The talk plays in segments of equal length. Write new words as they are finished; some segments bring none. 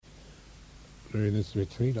During this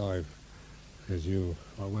retreat, as you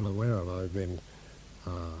are well aware of, I've been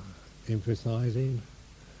emphasizing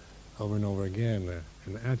over and over again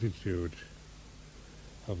an attitude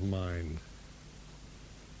of mind,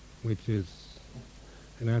 which is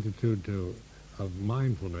an attitude of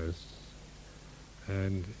mindfulness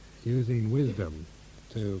and using wisdom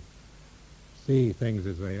to see things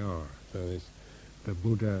as they are. So it's the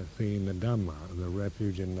Buddha seeing the Dhamma, the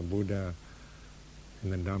refuge in the Buddha, in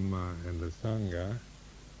the Dhamma and the Sangha.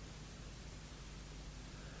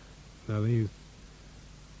 Now these,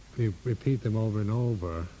 we repeat them over and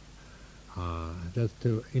over, just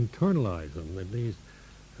to internalize them. That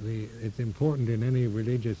it's important in any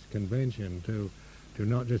religious convention to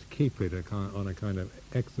not just keep it on a kind of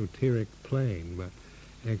exoteric plane, but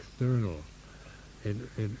external.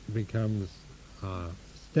 It becomes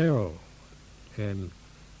sterile and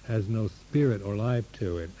has no spirit or life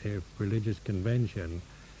to it if religious convention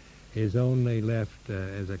is only left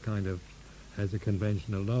as a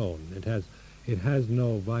convention alone. It has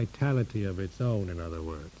no vitality of its own, in other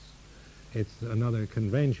words. It's another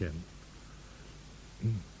convention.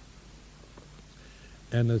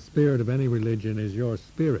 And the spirit of any religion is your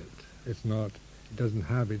spirit. It doesn't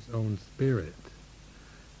have its own spirit.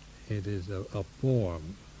 It is a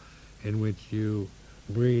form in which you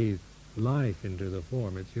breathe life into the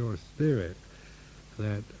form. It's your spirit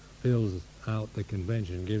that fills out the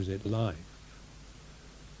convention, gives it life.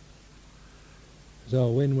 So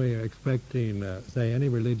when we are expecting, say, any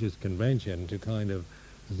religious convention to kind of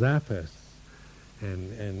zap us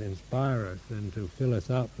and inspire us and to fill us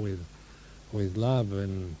up with love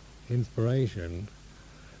and inspiration,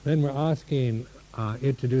 then we're asking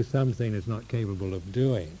it to do something it's not capable of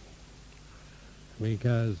doing,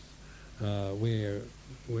 because we're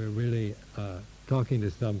really talking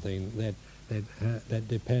to something that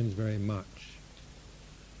depends very much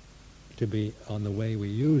to be on the way we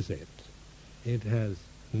use it. It has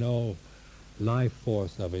no life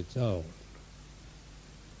force of its own.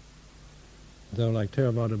 So like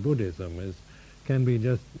Theravada Buddhism can be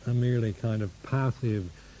just a merely kind of passive,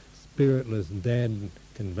 spiritless, dead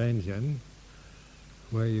convention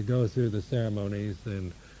where you go through the ceremonies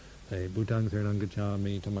and say, Bhutang Saranam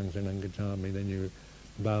Gacchami, Dhammang Saranam Gacchami, then you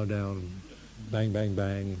bow down, bang, bang,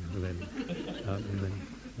 bang, and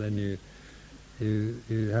then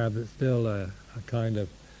you have still a kind of,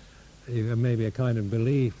 maybe a kind of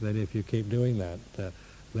belief that if you keep doing that, that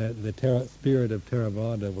the spirit of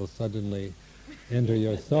Theravada will suddenly enter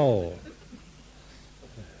your soul.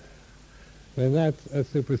 Then that's a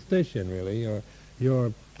superstition, really.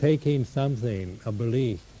 You're taking something, a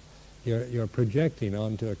belief, you're projecting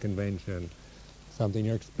onto a convention something,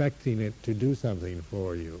 you're expecting it to do something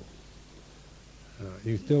for you.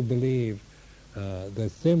 You still believe the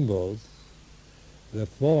symbols, the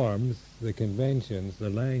forms, the conventions, the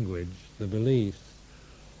language, the beliefs,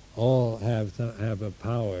 all have a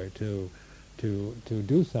power to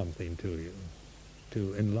do something to you,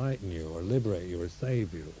 to enlighten you or liberate you or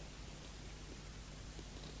save you.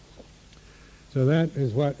 So that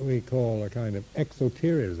is what we call a kind of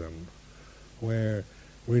exoterism, where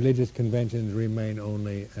religious conventions remain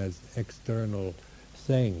only as external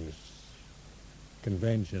things,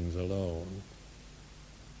 conventions alone.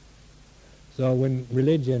 So when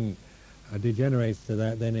religion degenerates to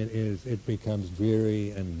that, then it becomes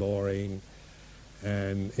dreary and boring,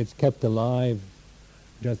 and it's kept alive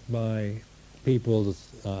just by people's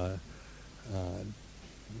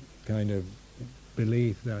kind of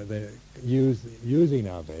belief, the using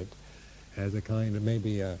of it as a kind of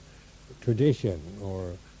maybe a tradition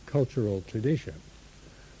or cultural tradition.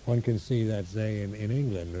 One can see that, say, in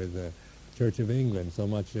England with the Church of England. So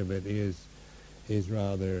much of it is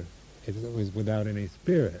rather, it was without any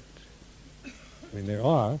spirit. I mean, there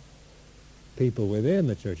are people within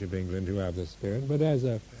the Church of England who have the spirit, but as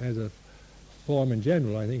a form in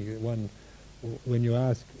general, I think when you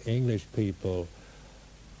ask English people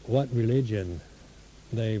what religion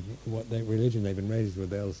they've been raised with,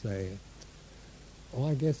 they'll say, "Oh,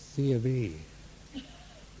 I guess C of E."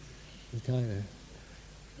 It's kind of,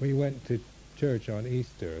 we went to church on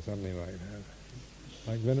Easter or something like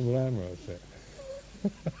that, like Venerable Ambrose said.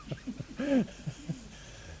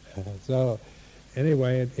 So,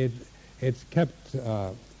 anyway, it's kept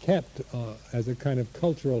as a kind of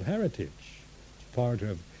cultural heritage, part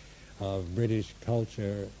of British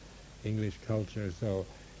culture, English culture. So,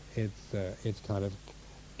 it's kind of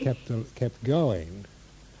kept going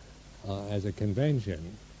as a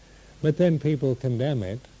convention. But then people condemn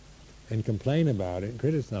it and complain about it,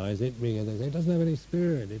 criticize it, because they say it doesn't have any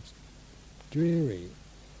spirit, it's dreary.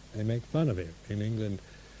 They make fun of it. In England,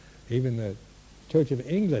 even the Church of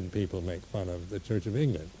England people make fun of the Church of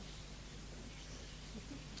England.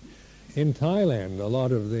 In Thailand, a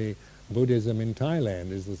lot of the Buddhism in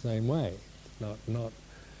Thailand is the same way. Not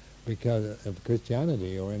because of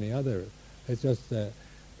Christianity or any other. It's just that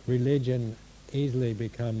religion easily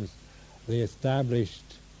becomes the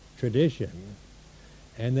established tradition,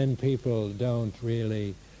 and then people don't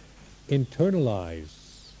really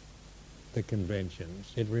internalize the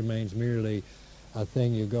conventions. It remains merely a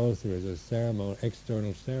thing you go through as a ceremony,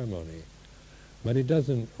 external ceremony. But it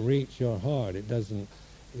doesn't reach your heart. It doesn't,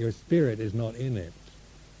 your spirit is not in it.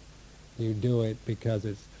 You do it because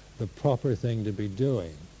it's the proper thing to be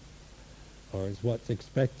doing, or it's what's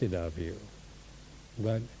expected of you.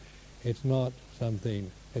 But it's not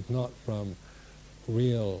something, it's not from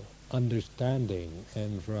real understanding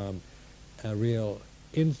and from a real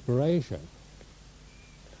inspiration.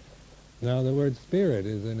 Now the word spirit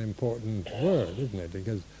is an important word, isn't it?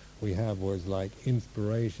 Because we have words like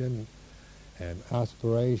inspiration and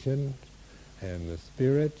aspiration and the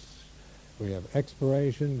spirits. We have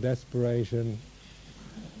expiration, desperation.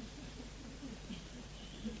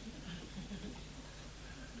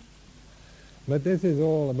 But this is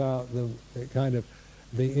all about the kind of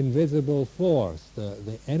the invisible force,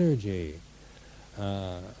 the energy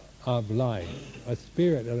of life, a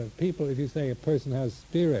spirit. People, if you say a person has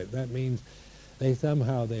spirit, that means they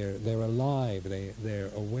somehow they're alive,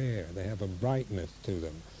 they're aware, they have a brightness to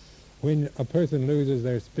them. When a person loses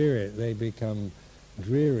their spirit, they become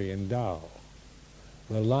dreary and dull.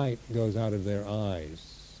 The light goes out of their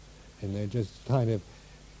eyes, and they're just kind of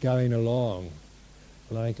going along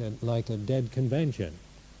like a dead convention.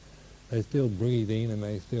 They're still breathing and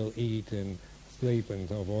they still eat and sleep and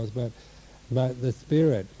so forth, but the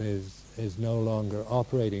spirit is no longer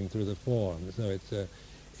operating through the form. So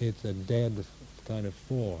it's a dead kind of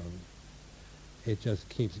form. It just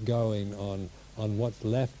keeps going on what's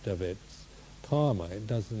left of its karma. It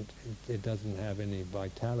doesn't have any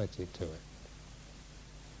vitality to it.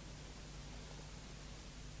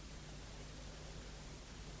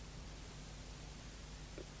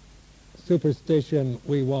 Superstition,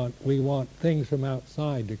 we want things from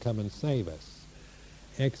outside to come and save us,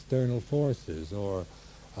 external forces, or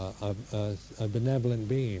a benevolent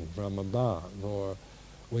being from above, or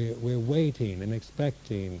we're waiting and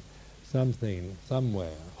expecting something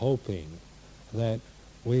somewhere, hoping that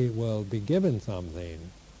we will be given something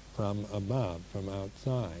from above, from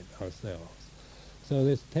outside ourselves. So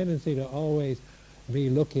this tendency to always be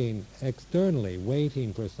looking externally,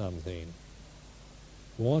 waiting for something,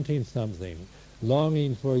 wanting something,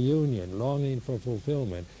 longing for union, longing for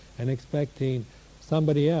fulfillment, and expecting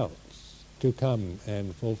somebody else to come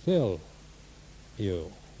and fulfill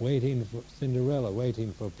you, waiting for Cinderella,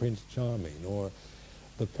 waiting for Prince Charming, or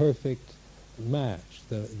the perfect match,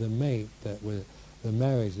 the mate that was, the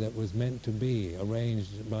marriage that was meant to be,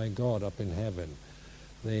 arranged by God up in heaven,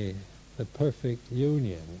 the perfect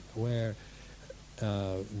union where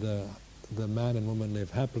the man and woman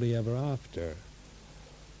live happily ever after.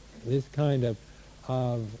 This kind of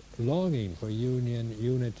longing for union,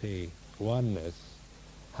 unity, oneness,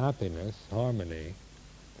 happiness, harmony,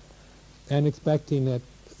 and expecting that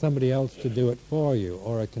somebody else to do it for you,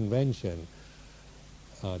 or a convention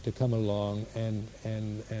to come along and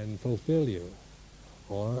fulfill you,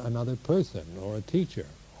 or another person, or a teacher,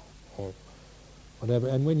 or whatever.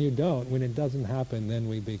 And when you don't, when it doesn't happen, then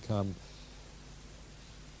we become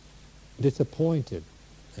disappointed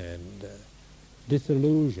and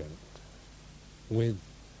disillusioned with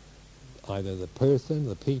either the person,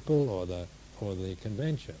 the people, or the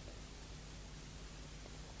convention.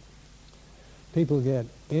 People get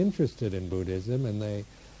interested in Buddhism, and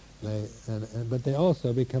but they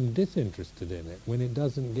also become disinterested in it when it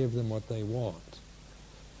doesn't give them what they want,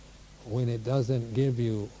 when it doesn't give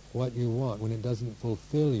you what you want, when it doesn't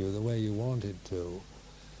fulfill you the way you want it to.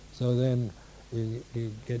 So then you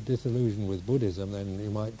get disillusioned with Buddhism, then you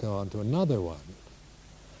might go on to another one,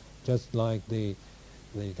 just like the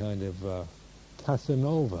kind of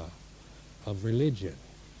Casanova of religion.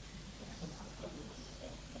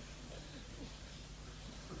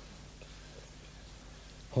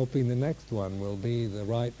 Hoping the next one will be the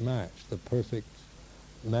right match, the perfect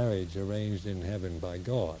marriage arranged in heaven by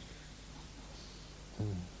God.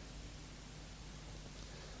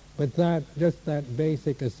 But just that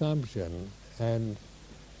basic assumption and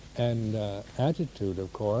attitude,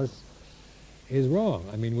 of course, is wrong.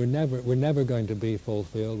 I mean, we're never going to be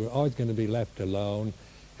fulfilled. We're always going to be left alone,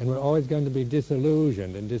 and we're always going to be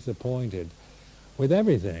disillusioned and disappointed with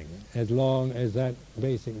everything, as long as that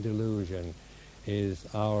basic delusion is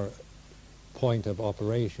our point of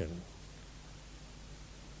operation.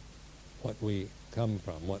 What we come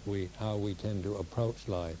from, how we tend to approach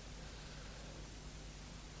life.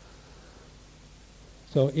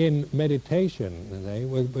 So in meditation,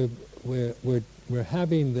 we're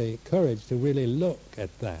having the courage to really look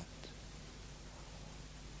at that.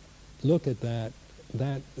 Look at that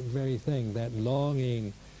very thing, that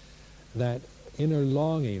longing, that inner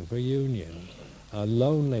longing for union,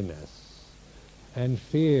 loneliness, and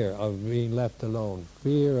fear of being left alone,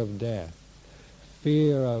 fear of death,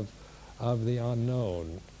 fear of the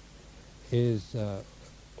unknown is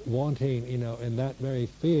wanting, and that very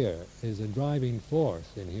fear is a driving force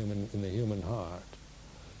in the human heart,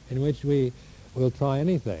 in which we will try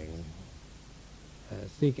anything,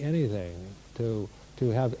 seek anything to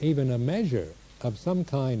have even a measure of some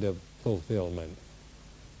kind of fulfillment.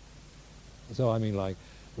 So I mean, like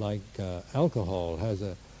alcohol has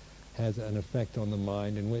an effect on the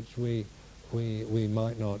mind in which we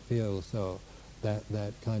might not feel so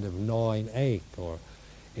that kind of gnawing ache or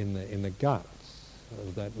in the guts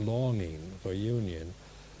of that longing for union,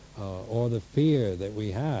 or the fear that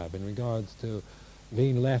we have in regards to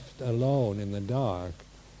being left alone in the dark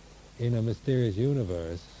in a mysterious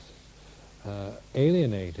universe,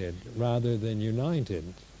 alienated rather than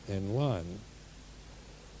united in one.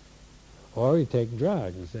 Or we take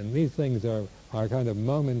drugs, and these things are kind of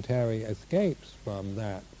momentary escapes from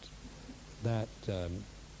that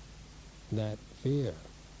fear.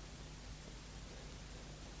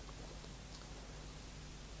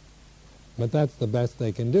 But that's the best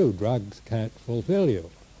they can do. Drugs can't fulfill you,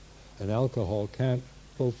 and alcohol can't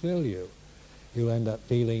fulfill you. You end up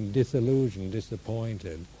feeling disillusioned,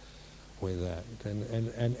 disappointed with that,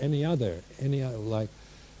 and any other like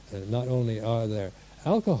not only are there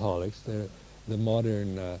alcoholics, the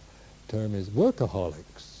modern term is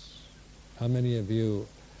workaholics. How many of you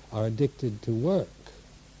are addicted to work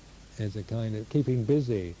as a kind of keeping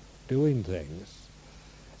busy, doing things,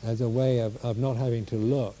 as a way of not having to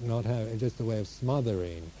look, just a way of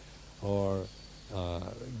smothering or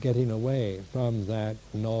getting away from that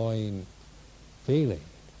gnawing feeling?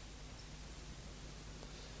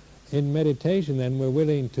 In meditation, then, we're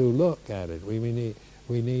willing to look at it. We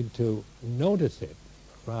need to notice it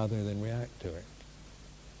rather than react to it,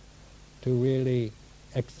 to really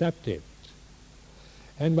accept it.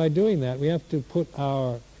 And by doing that, we have to put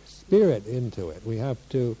our spirit into it. We have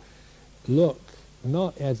to look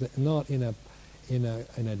not in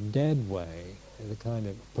a dead way, in a kind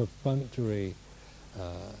of perfunctory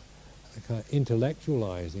kind of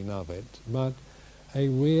intellectualizing of it, but a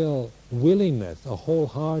real willingness, a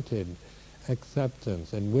wholehearted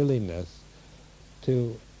acceptance and willingness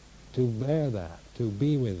to bear that, to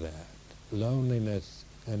be with that, loneliness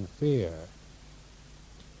and fear.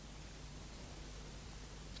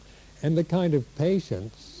 And the kind of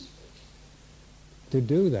patience to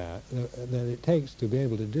do that, that it takes to be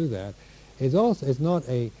able to do that, is not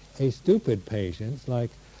a stupid patience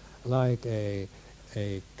like a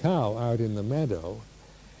cow out in the meadow,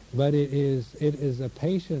 but it is a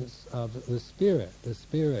patience of the Spirit. The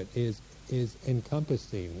Spirit is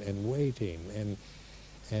encompassing and waiting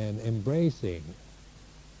and embracing.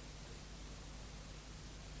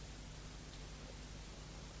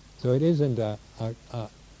 So it isn't a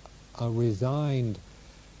resigned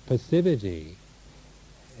passivity,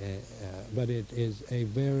 but it is a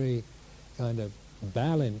very kind of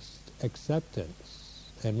balanced acceptance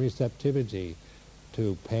and receptivity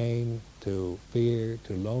to pain, to fear,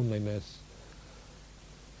 to loneliness,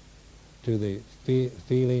 to the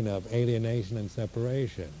feeling of alienation and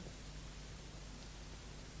separation.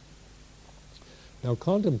 Now,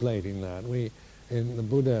 contemplating that, the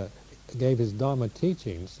Buddha gave his Dhamma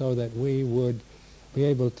teaching so that we would be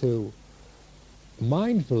able to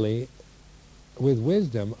mindfully, with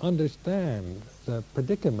wisdom, understand the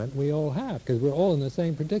predicament we all have, because we're all in the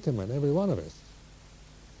same predicament, every one of us.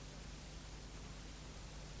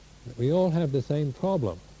 We all have the same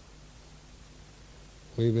problem.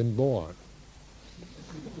 We've been born.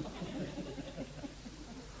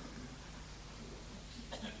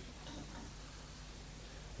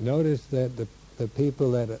 Notice that the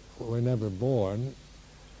people that were never born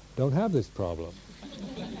don't have this problem.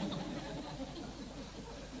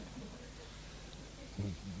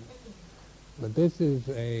 But this is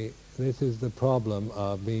the problem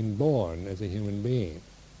of being born as a human being.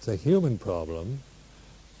 It's a human problem,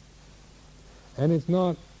 and it's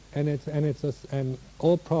not, and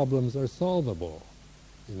all problems are solvable.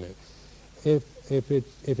 Isn't it? If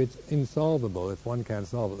it's insolvable, if one can't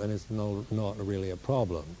solve it, then it's not really a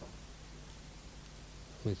problem.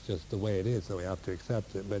 It's just the way it is, so we have to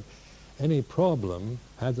accept it. But any problem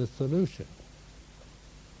has a solution.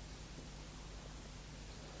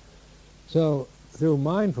 So through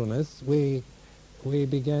mindfulness, we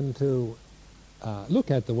begin to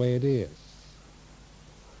look at the way it is.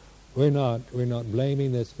 We're not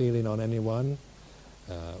blaming this feeling on anyone.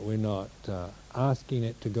 We're not asking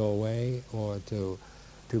it to go away or to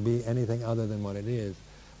be anything other than what it is.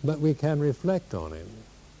 But we can reflect on it.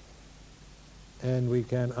 And we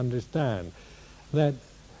can understand that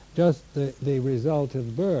just the result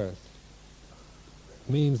of birth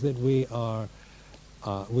means that we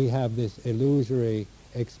have this illusory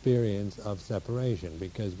experience of separation,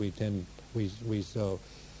 because we so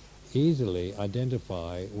easily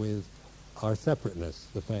identify with our separateness,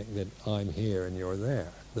 the fact that I'm here and you're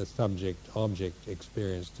there, the subject-object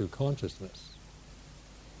experience through consciousness.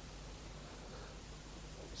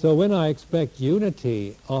 So when I expect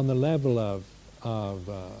unity on the level of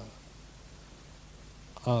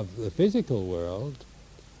the physical world,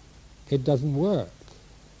 it doesn't work.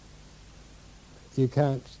 You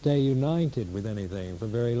can't stay united with anything for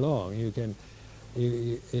very long.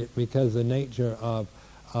 Because the nature of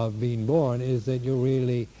being born is that you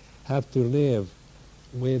really have to live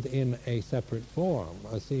within a separate form,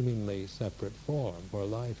 a seemingly separate form for a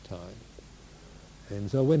lifetime. And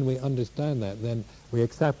so when we understand that, then we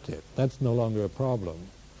accept it. That's no longer a problem,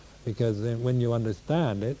 because then when you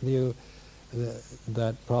understand it,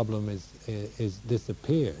 that problem is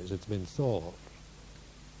disappears. It's been solved,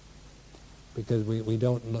 because we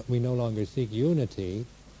no longer seek unity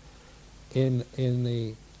in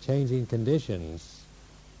the changing conditions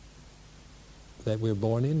that we're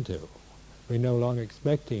born into. We're no longer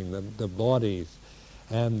expecting the bodies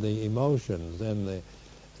and the emotions and the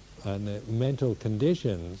mental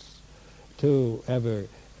conditions to ever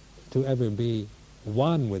be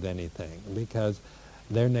one with anything, because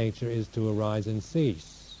their nature is to arise and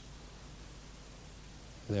cease.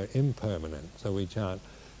 They're impermanent. So we chant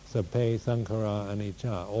Sape Sankhara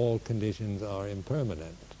Anicca, all conditions are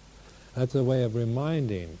impermanent. That's a way of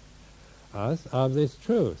reminding us of this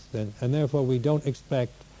truth, and therefore we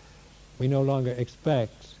no longer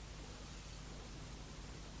expect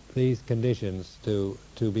these conditions to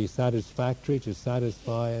be satisfactory, to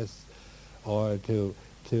satisfy us, or to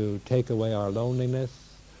take away our loneliness,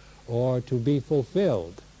 or to be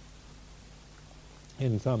fulfilled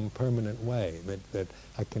in some permanent way, that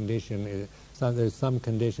a condition is, there's some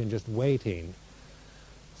condition just waiting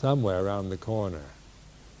somewhere around the corner,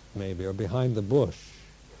 maybe, or behind the bush,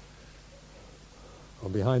 or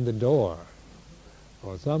behind the door,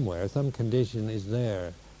 or somewhere. Some condition is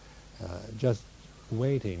there, just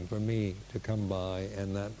waiting for me to come by,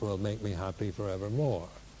 and that will make me happy forevermore.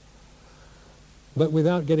 But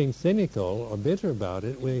without getting cynical or bitter about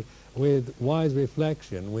it, with wise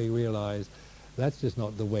reflection, we realize that's just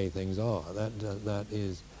not the way things are. That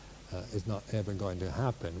is not ever going to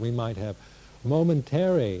happen. We might have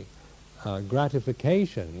momentary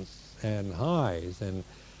gratifications and highs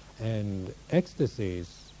and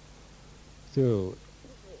ecstasies through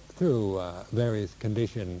various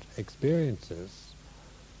conditioned experiences,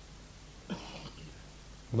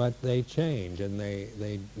 but they change and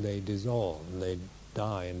they dissolve, and they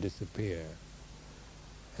die and disappear.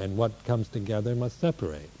 And what comes together must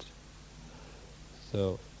separate.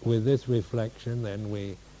 So with this reflection, then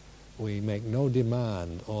we make no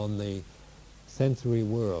demand on the sensory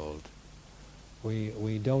world.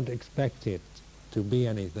 We don't expect it to be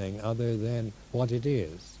anything other than what it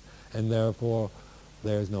is, and therefore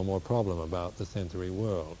there's no more problem about the sensory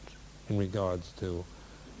world in regards to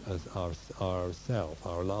our self,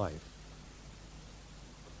 our life.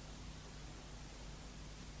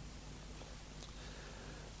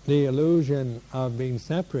 The illusion of being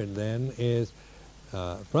separate then is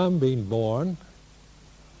from being born,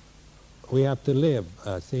 we have to live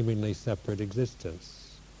a seemingly separate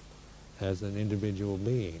existence as an individual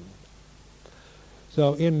being.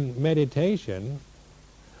 So in meditation,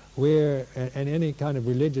 and any kind of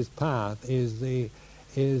religious path is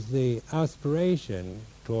the aspiration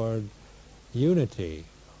toward unity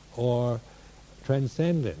or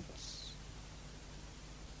transcendence,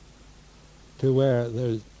 to where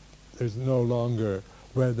there's no longer,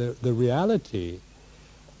 where the reality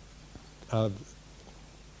of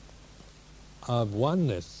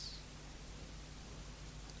oneness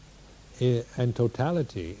and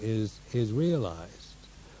totality is realized,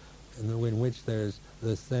 in which there's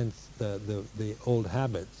the sense, the old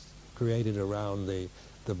habits created around the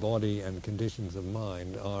body and conditions of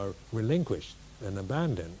mind are relinquished and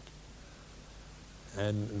abandoned.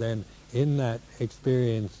 And then in that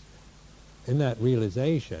experience, in that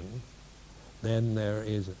realization, then there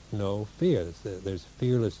is no fear. There's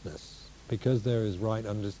fearlessness, because there is right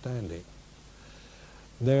understanding.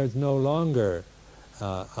 There's no longer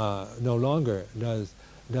no longer does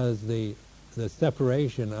the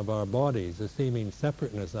separation of our bodies, the seeming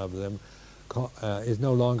separateness of them, is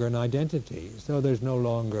no longer an identity. So there's no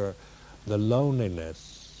longer the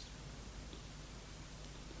loneliness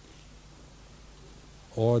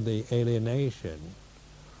or the alienation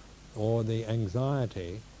or the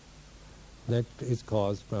anxiety that is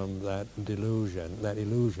caused from that delusion, that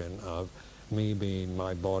illusion of me being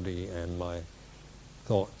my body and my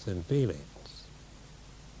thoughts and feelings.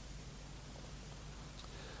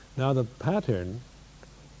 Now the pattern,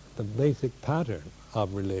 the basic pattern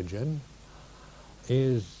of religion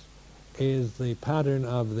is the pattern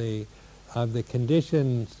of the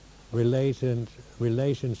conditions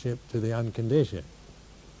relationship to the unconditioned,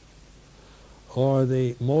 or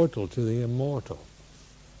the mortal to the immortal.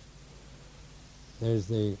 There's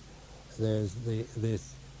this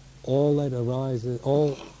all that arises,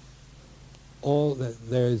 all that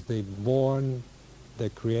there's the born, the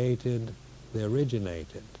created, the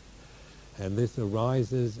originated, and this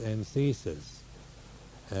arises and ceases.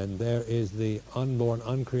 And there is the unborn,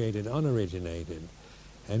 uncreated, unoriginated.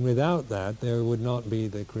 And without that, there would not be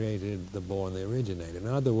the created, the born, the originated. In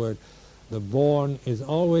other words, the born is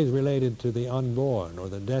always related to the unborn, or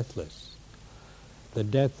the deathless. The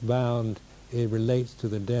death-bound, it relates to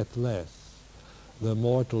the deathless. The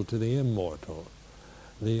mortal to the immortal.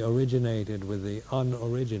 The originated with the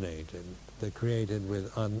unoriginated. The created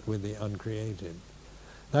with the uncreated.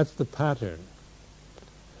 That's the pattern.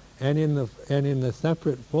 And in the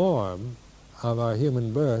separate form of our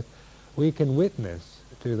human birth, we can witness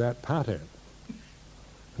to that pattern.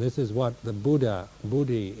 This is what the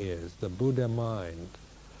Buddhi is, the Buddha mind,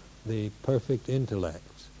 the perfect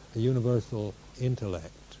intellect, the universal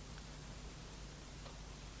intellect,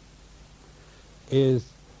 is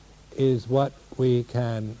what we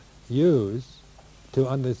can use to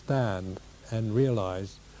understand and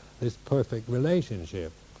realize this perfect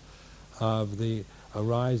relationship of the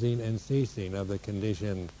arising and ceasing of the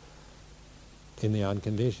conditioned in the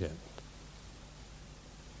unconditioned.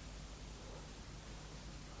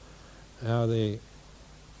 Now in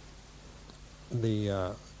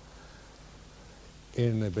the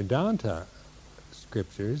Vedanta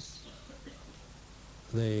scriptures,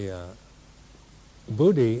 the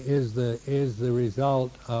Buddhi is the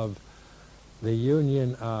result of the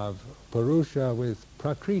union of Purusha with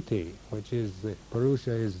Prakriti, which is the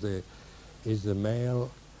Purusha is the male,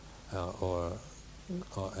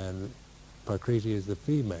 and Prakriti is the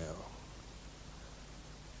female,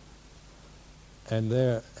 and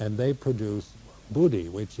they produce Buddhi,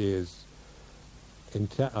 which is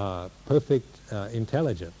perfect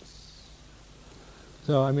intelligence.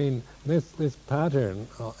 So I mean, this pattern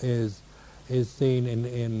is seen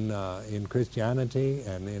in Christianity,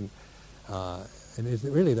 and is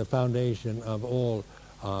really the foundation of all,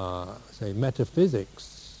 say,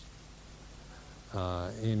 metaphysics.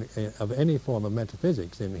 Of any form of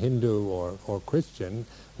metaphysics, in Hindu or Christian,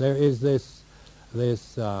 there is this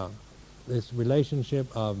relationship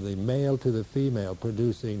of the male to the female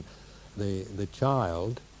producing the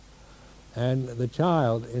child, and the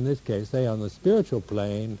child, in this case, say on the spiritual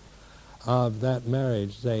plane of that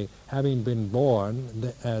marriage, say having been born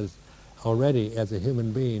already as a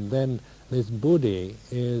human being, then this Buddhi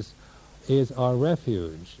is our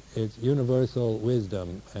refuge. It's universal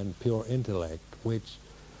wisdom and pure intellect, which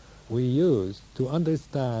we use to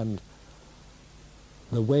understand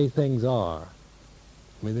the way things are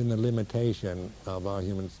within the limitation of our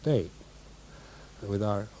human state, with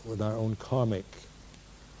our own karmic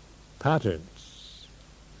patterns,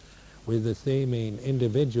 with the seeming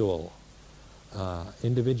individuality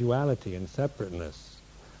and separateness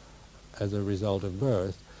as a result of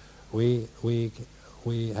birth. We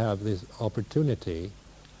have this opportunity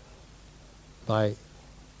by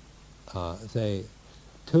say,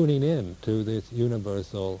 tuning in to this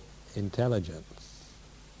universal intelligence.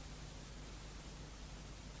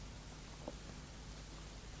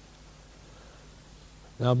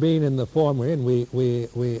 Now, being in the form we're in,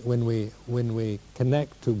 when we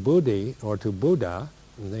connect to Buddhi or to Buddha,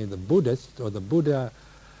 the Buddhist or the Buddha,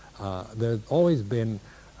 there's always been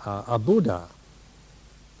a Buddha.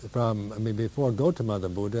 Before Gautama the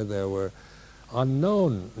Buddha, there were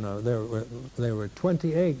there were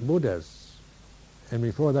 28 Buddhas, and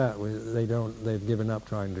before that they've given up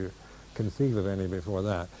trying to conceive of any before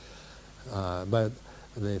that. But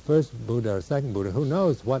the first Buddha or second Buddha, who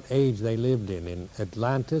knows what age they lived in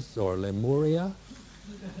Atlantis or Lemuria?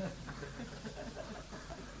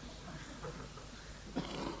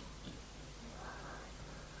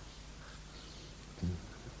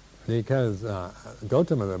 Because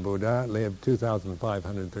Gautama the Buddha lived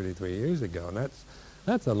 2,533 years ago, and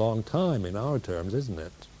That's a long time in our terms, isn't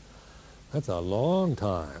it? That's a long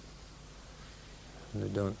time.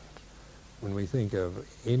 When we think of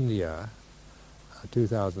India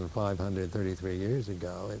 2,533 years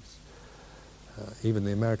ago, it's even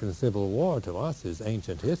the American Civil War to us is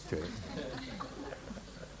ancient history.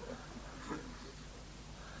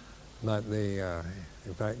 But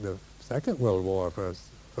in fact, the Second World War for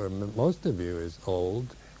most of you is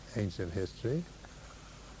old, ancient history.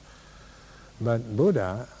 But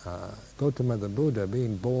Buddha, Gautama the Buddha,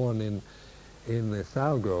 being born in the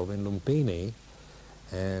Salgrove in Lumpini,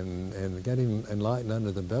 and getting enlightened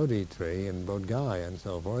under the Bodhi tree in Bodh Gaya and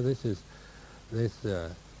so forth,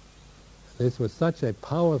 this was such a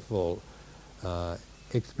powerful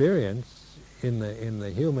experience in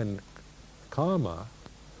the human karma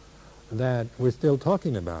that we're still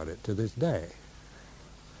talking about it to this day.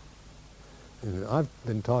 And I've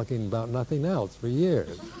been talking about nothing else for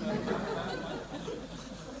years.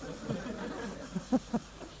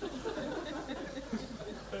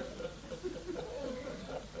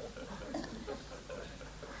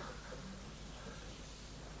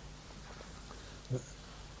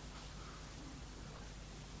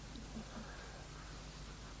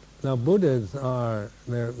 Now Buddhas there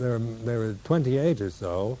are 28 or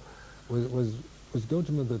so. Was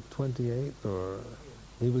Gautama the 28th, or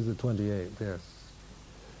he was the 28th? Yes.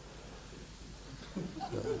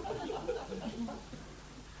 So.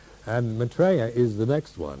 And Maitreya is the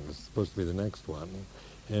next one. It's supposed to be the next one,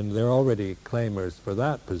 and they're already claimers for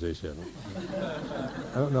that position.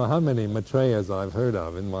 I don't know how many Maitreyas I've heard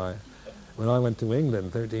of when I went to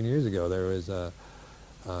England 13 years ago. There was a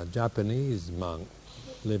Japanese monk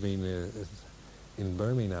living in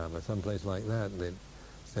Birmingham or someplace like that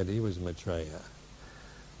said he was Maitreya.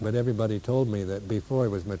 But everybody told me that before he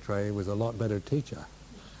was Maitreya, he was a lot better teacher.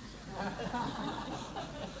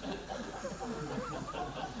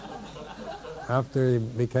 After he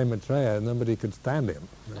became Maitreya, nobody could stand him.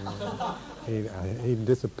 He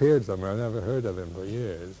disappeared somewhere. I never heard of him for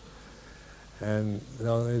years. And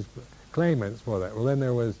there's claimants for that. Well, then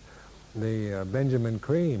there was the Benjamin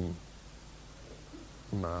Cream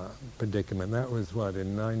predicament. That was what,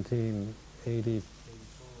 in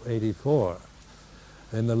 1984.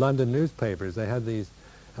 In the London newspapers, they had these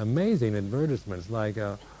amazing advertisements, like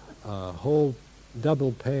a whole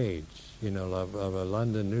double page, of a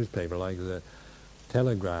London newspaper, like the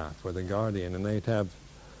Telegraph or the Guardian, and they'd have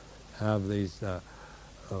these, the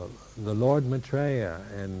Lord Maitreya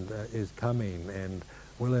is coming and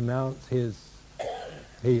will announce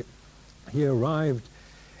he arrived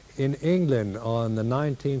in England on the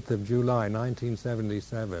 19th of July,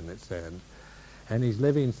 1977, it said, and he's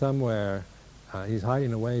living somewhere, he's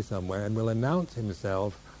hiding away somewhere, and will announce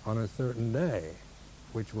himself on a certain day,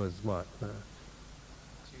 which was what? June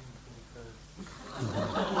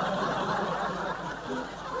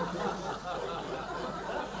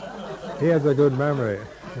 21st. He has a good memory.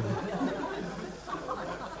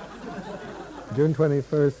 June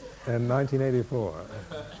 21st in 1984.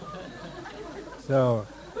 So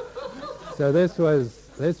this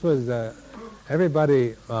was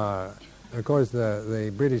everybody. Of course,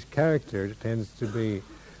 the British character tends to be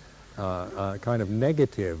kind of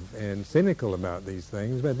negative and cynical about these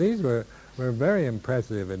things, but these were very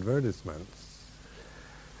impressive advertisements.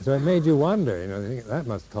 So it made you wonder. That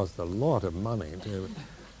must cost a lot of money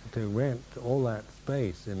to rent all that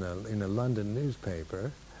space in a London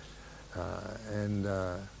newspaper, and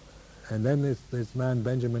then this man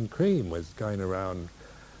Benjamin Cream was going around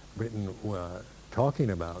Britain talking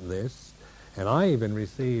about this, and I even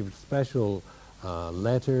received special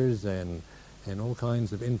letters and all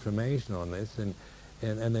kinds of information on this, and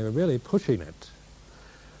they were really pushing it.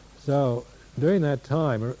 So during that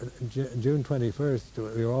time, June 21st,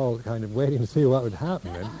 we were all kind of waiting to see what would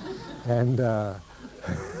happen, and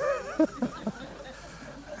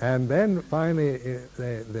and then finally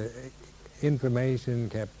the information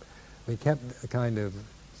we kept kind of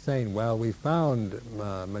saying, well, we found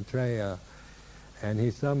Maitreya, and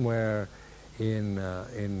he's somewhere in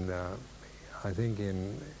I think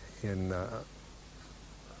in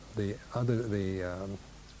the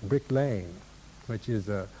Brick Lane, which is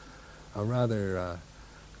a rather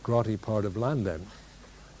grotty part of London.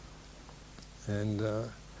 And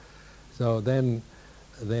so then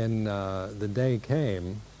the day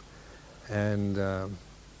came, and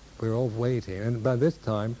we were all waiting. And by this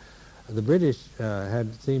time, the British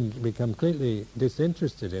had seemed to become completely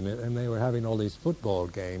disinterested in it, and they were having all these football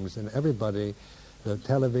games, and everybody, the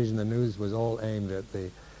television, the news was all aimed at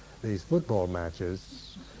these football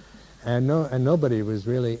matches, and nobody was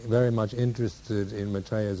really very much interested in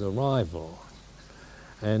Maitreya's arrival.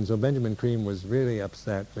 And so Benjamin Creme was really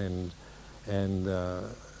upset, and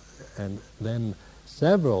then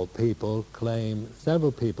several people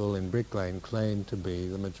in Brick Lane claimed to be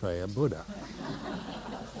the Maitreya Buddha.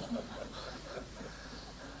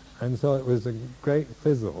 And so it was a great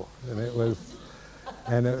fizzle, and it was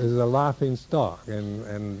a laughing stock,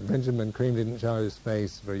 and Benjamin Creme didn't show his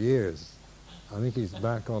face for years. I think he's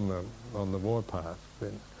back on the warpath,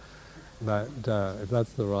 but if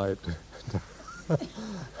that's the right.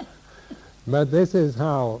 But this is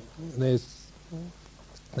how this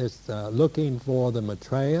looking for the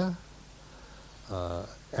Maitreya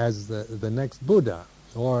as the next Buddha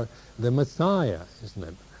or the Messiah, isn't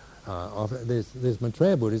it? Of this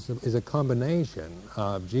Maitreya Buddha is a combination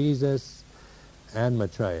of Jesus and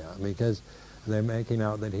Maitreya, because they're making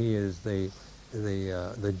out that he is the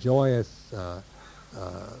joyous,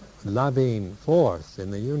 loving force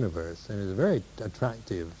in the universe, and is a very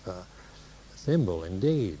attractive symbol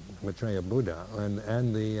indeed, Maitreya Buddha,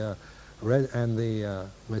 and the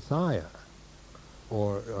Messiah,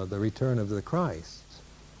 or the return of the Christ.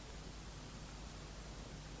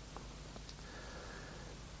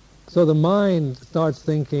 So the mind starts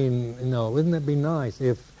thinking, wouldn't it be nice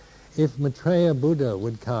if Maitreya Buddha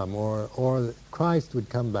would come, or Christ would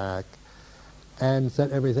come back and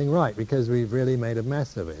set everything right, because we've really made a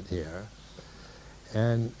mess of it here.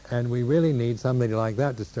 And we really need somebody like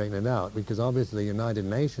that to straighten it out, because obviously the United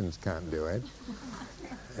Nations can't do it.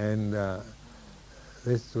 And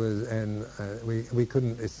we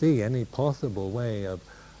couldn't see any possible way of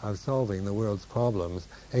solving the world's problems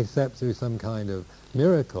except through some kind of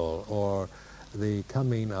miracle, or the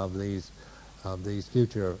coming of these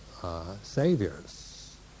future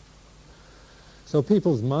saviors. So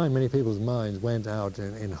many people's minds went out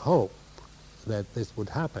in hope that this would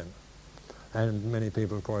happen. And many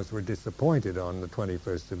people, of course, were disappointed on the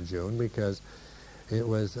 21st of June, because it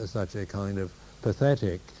was such a kind of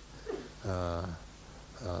pathetic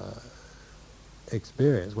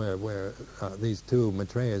experience where these two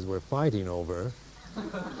Maitreyas were fighting over,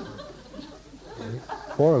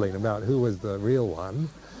 quarreling about who was the real one.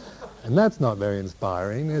 And that's not very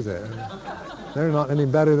inspiring, is it? They're not any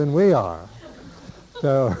better than we are.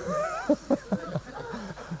 So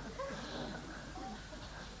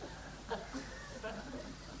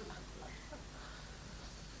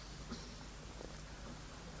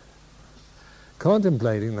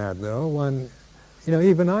contemplating that, though,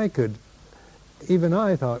 even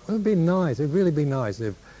I thought, well, it'd be nice, it'd really be nice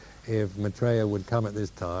if Maitreya would come at this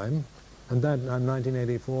time. And that, in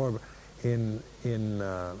 1984, in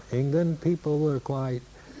England, people were quite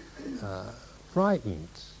frightened,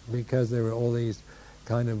 because there were all these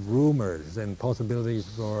kind of rumors and possibilities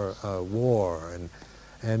for war,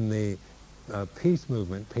 and the peace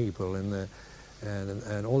movement people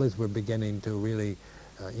and all this were beginning to really,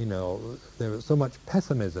 there was so much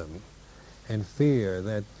pessimism and fear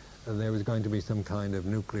that there was going to be some kind of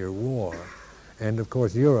nuclear war. And of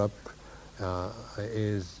course Europe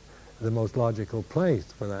is the most logical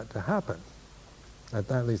place for that to happen.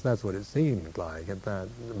 At least that's what it seemed like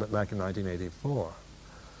back in 1984.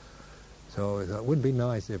 So it would be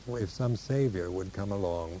nice if some savior would come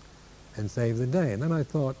along and save the day. And then I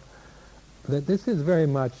thought that this is very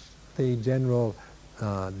much the general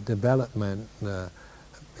development,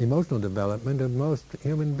 emotional development of most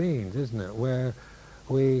human beings, isn't it? Where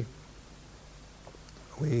we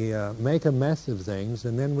make a mess of things,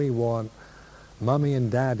 and then we want Mommy and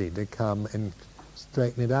Daddy to come and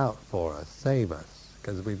straighten it out for us, save us,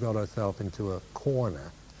 because we've got ourselves into a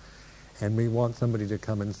corner, and we want somebody to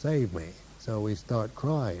come and save me. So we start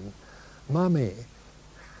crying, Mommy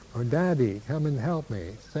or Daddy, come and help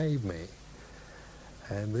me, save me.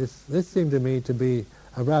 And this seemed to me to be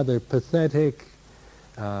a rather pathetic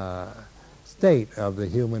state of the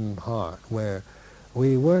human heart, where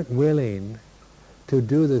we weren't willing to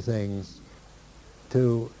do the things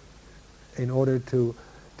in order to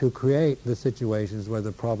create the situations where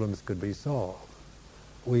the problems could be solved.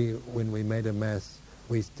 When we made a mess,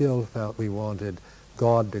 we still felt we wanted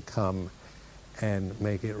God to come and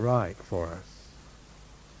make it right for us.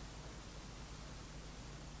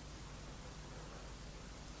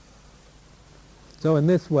 So in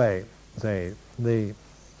this way, there's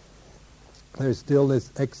still this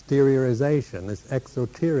exteriorization, this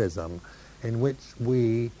exoterism, in which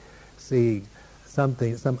we see some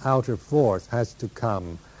outer force has to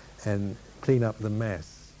come and clean up the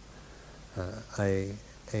mess. A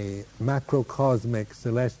macrocosmic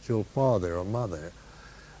celestial father or mother,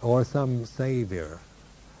 or some savior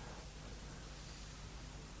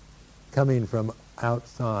coming from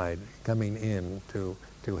outside, coming in to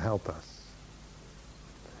help us.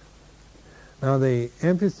 Now the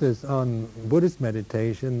emphasis on Buddhist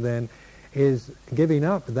meditation then is giving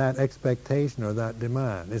up that expectation or that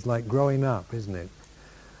demand. It's like growing up, isn't it?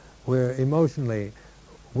 We're emotionally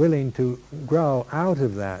willing to grow out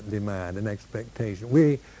of that demand and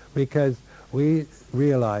expectation. Because we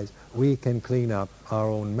realize we can clean up our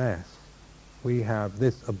own mess. We have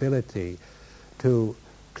this ability to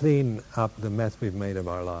clean up the mess we've made of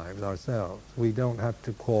our lives ourselves. We don't have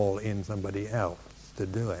to call in somebody else to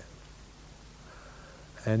do it.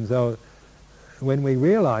 And so when we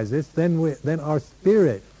realize this, then our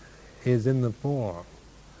spirit is in the form,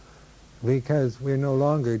 because we're no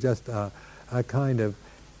longer just a kind of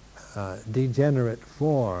degenerate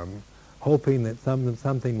form, hoping that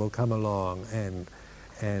something will come along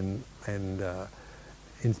and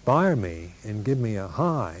inspire me and give me a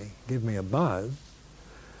high, give me a buzz.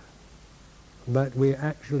 But we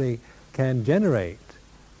actually can generate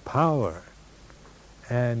power,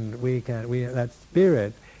 and that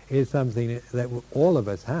spirit is something that all of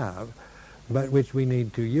us have, but which we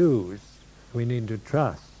need to use, we need to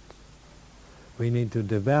trust, we need to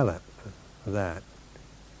develop that.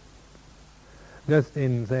 Just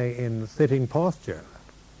in sitting posture.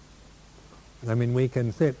 I mean, we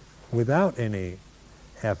can sit without any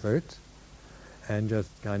effort and just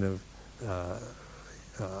kind of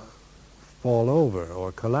fall over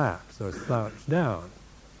or collapse or slouch down.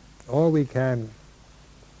 Or we can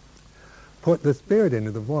put the spirit into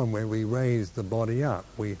the form where we raise the body up.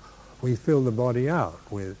 We fill the body out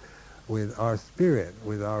with our spirit,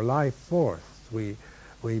 with our life force. We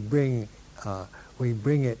bring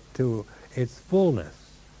it to its fullness,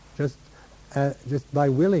 just by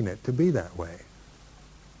willing it to be that way.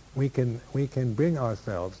 We can bring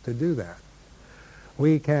ourselves to do that.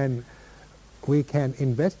 We can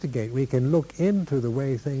investigate. We can look into the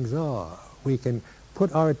way things are. We can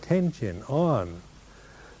put our attention on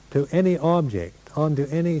to any object, onto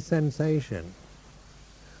any sensation.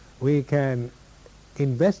 We can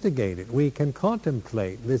investigate it. We can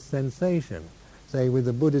contemplate this sensation. Say, with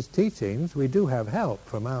the Buddhist teachings, we do have help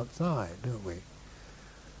from outside, don't we?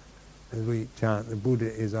 As we chant, the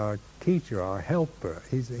Buddha is our teacher, our helper.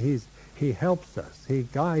 He helps us. He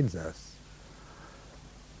guides us.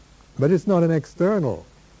 But it's not an external.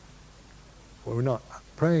 We're not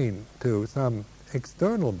praying to some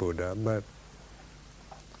external Buddha, but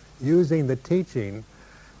using the teaching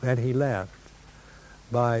that he left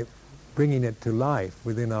by bringing it to life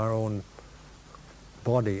within our own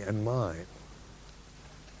body and mind.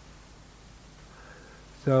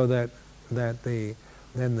 So that then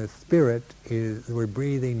the spirit is, we're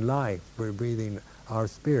breathing life, we're breathing our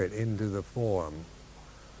spirit into the form.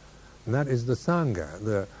 And that is the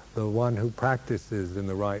Sangha, the one who practices in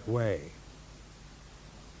the right way.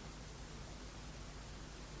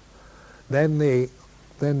 Then the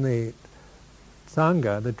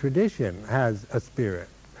Sangha, the tradition, has a spirit.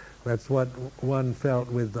 That's what one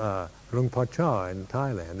felt with Luang Por Chah in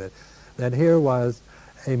Thailand, that here was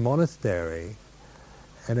a monastery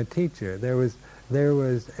and a teacher. There was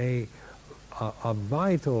a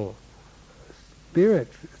vital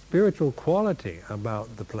spiritual quality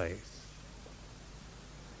about the place.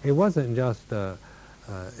 It wasn't just an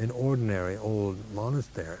ordinary old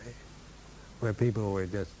monastery where people were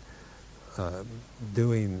just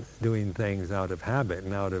doing things out of habit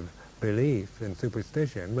and out of belief and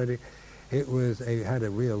superstition, but it had a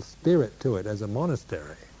real spirit to it as a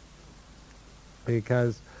monastery,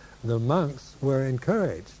 because the monks were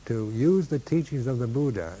encouraged to use the teachings of the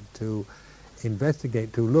Buddha to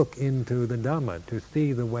investigate, to look into the Dhamma, to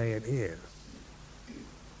see the way it is.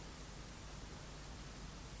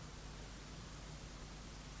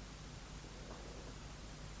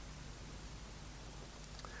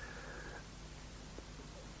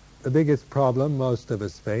 The biggest problem most of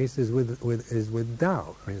us face is with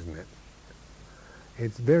doubt, isn't it?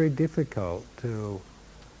 It's very difficult to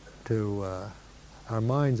our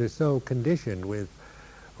minds are so conditioned with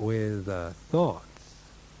thoughts,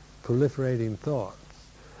 proliferating thoughts,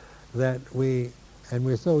 that we're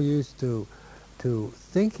so used to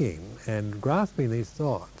thinking and grasping these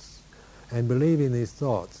thoughts and believing these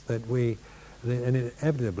thoughts that and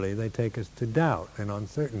inevitably they take us to doubt and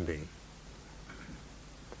uncertainty.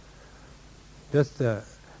 Just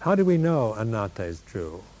how do we know anatta is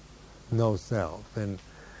true? No self, and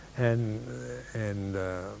sabbe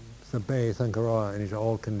sankhara, and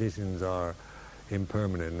all conditions are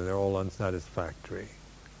impermanent and they're all unsatisfactory.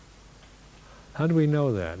 How do we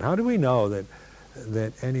know that? How do we know that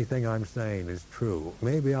anything I'm saying is true?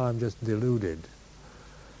 Maybe I'm just deluded.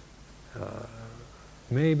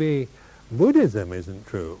 Maybe Buddhism isn't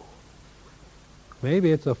true.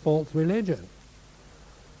 Maybe it's a false religion.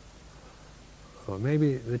 or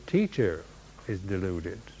maybe the teacher is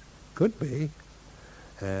deluded. Could be.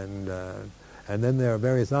 And then there are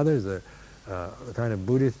various others, kind of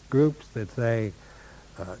Buddhist groups that say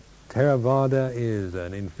Theravada is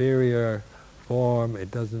an inferior form.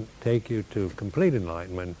 It doesn't take you to complete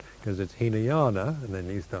enlightenment because it's Hinayana, and then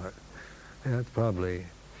you start. Yeah, that's probably,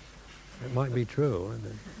 it might be true.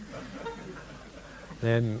 And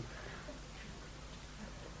then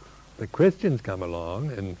the Christians come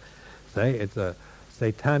along and say it's a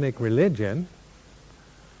satanic religion.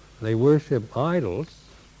 They worship idols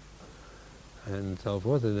and so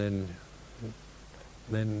forth, and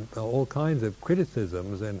then all kinds of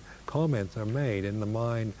criticisms and comments are made in the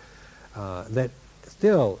mind that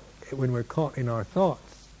still, when we're caught in our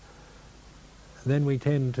thoughts, then we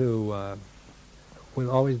tend to will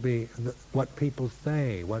always be what people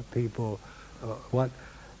say, what people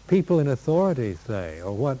in authority say,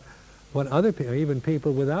 or what other people, even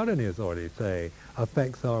people without any authority say,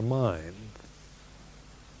 affects our mind.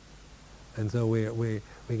 And so we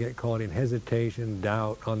get caught in hesitation,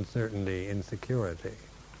 doubt, uncertainty, insecurity.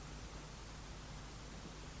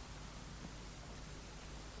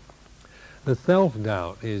 The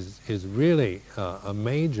self-doubt is really a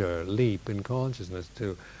major leap in consciousness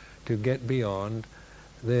to get beyond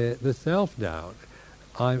the self-doubt.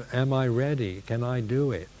 Am I ready? Can I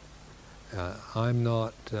do it? I'm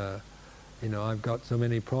not. I've got so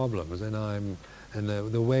many problems, and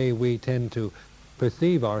the way we tend to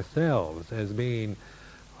perceive ourselves as being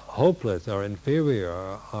hopeless or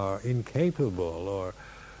inferior or incapable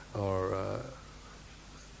or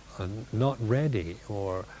not ready,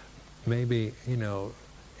 or maybe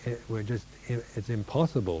it's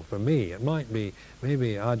impossible for me. It might be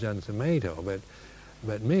maybe Ajahn Sumedho,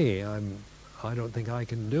 but me, I don't think I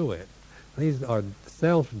can do it. These are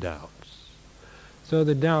self-doubts. So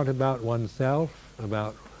the doubt about oneself,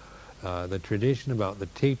 about the tradition, about the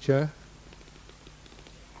teacher.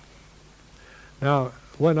 Now,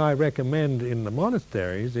 what I recommend in the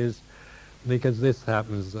monasteries is, because this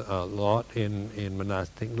happens a lot in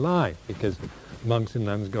monastic life, because monks and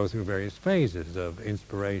nuns go through various phases of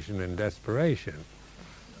inspiration and desperation.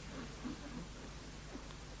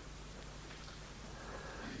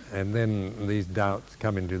 And then these doubts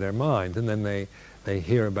come into their minds, and then they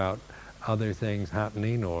hear about other things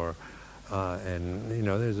happening, there's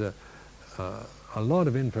a lot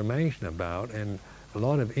of information about, and a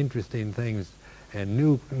lot of interesting things, and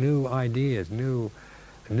new ideas, new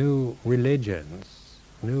religions,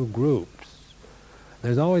 new groups.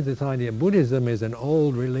 There's always this idea Buddhism is an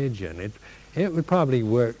old religion. It would probably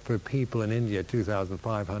work for people in India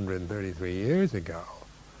 2,533 years ago.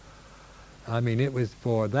 I mean, it was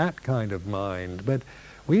for that kind of mind, but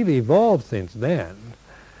we've evolved since then,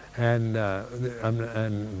 and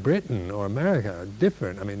Britain or America are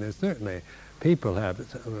different. I mean, there's certainly people have,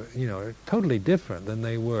 totally different than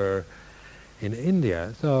they were in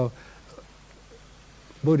India. So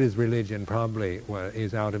Buddha's religion probably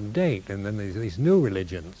is out of date, and then there's these new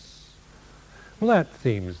religions. Well, that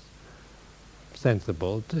seems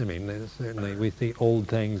sensible. I mean, certainly we see old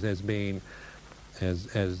things as being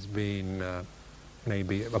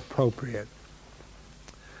maybe appropriate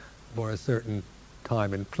for a certain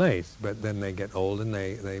time and place, but then they get old and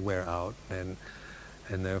they wear out, and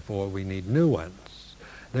therefore we need new ones.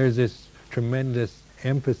 There's this tremendous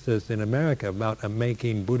emphasis in America about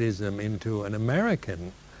making Buddhism into an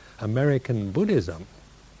American Buddhism.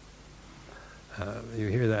 You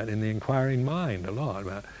hear that in the Inquiring Mind a lot,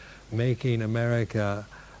 about making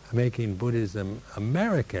Buddhism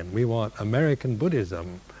American. We want American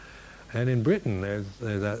Buddhism. And in Britain, there's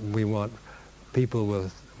that we want people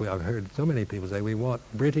with, I've heard so many people say, we want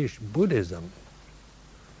British Buddhism.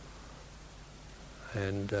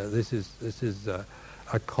 And this is a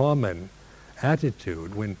common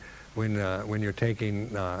attitude when you're taking,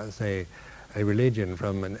 say, a religion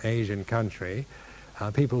from an Asian country.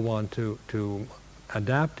 People want to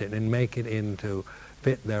adapt it and make it into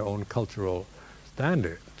fit their own cultural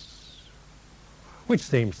standards, which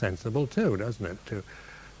seems sensible too, doesn't it?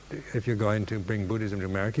 If you're going to bring Buddhism to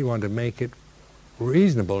America, you want to make it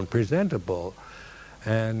reasonable and presentable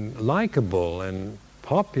and likable and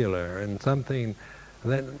popular, and something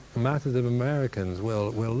that masses of Americans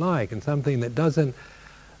will like, and something that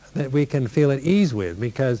we can feel at ease with,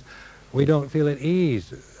 because we don't feel at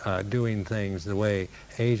ease doing things the way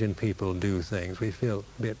Asian people do things. We feel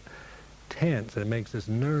a bit tense, and it makes us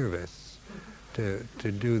nervous to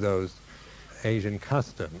do those Asian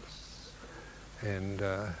customs. And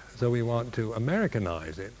so we want to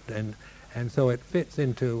Americanize it, and so it fits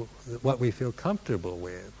into what we feel comfortable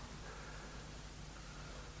with.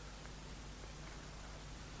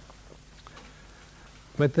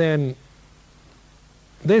 But then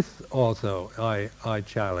this also I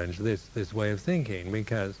challenge this way of thinking,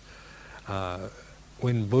 because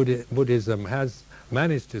when Buddhism has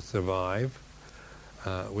managed to survive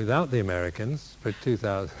without the Americans for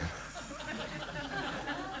 2,000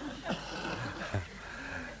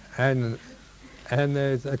 and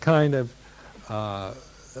there's a kind of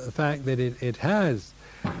fact that it has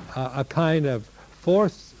a kind of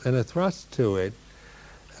force and a thrust to it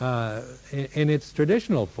in its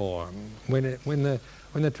traditional form. When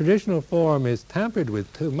the traditional form is tampered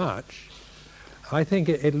with too much, I think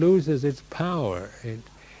it loses its power.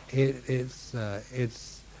 Its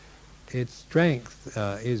strength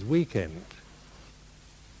is weakened.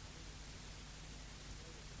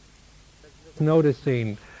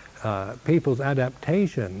 Noticing people's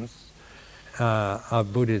adaptations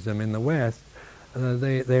of Buddhism in the West,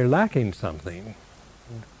 they're lacking something.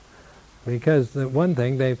 Because the one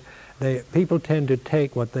thing, people tend to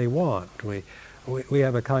take what they want. We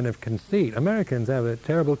have a kind of conceit. Americans have a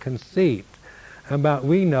terrible conceit about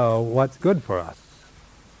we know what's good for us.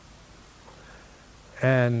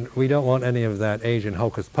 And we don't want any of that Asian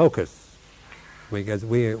hocus pocus, because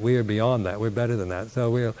we are beyond that. We're better than that.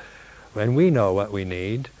 So and we know what we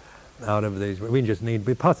need out of these. We just need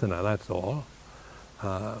vipassana, that's all.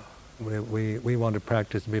 We want to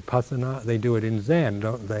practice vipassana. They do it in Zen,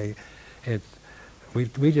 don't they?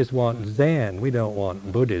 We just want Zen. We don't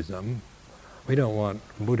want Buddhism. We don't want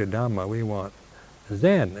Buddha Dhamma. We want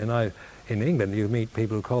Zen. And in England, you meet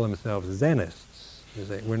people who call themselves Zenists. You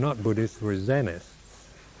say, we're not Buddhists, we're Zenists.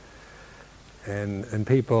 And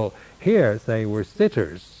people here say we're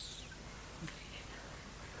sitters.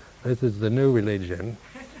 This is the new religion.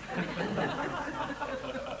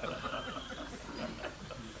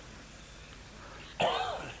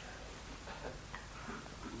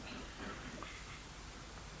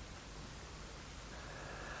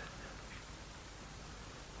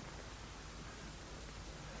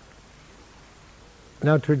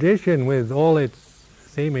 Now, tradition, with all its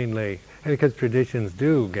seemingly, because traditions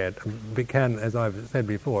can, as I've said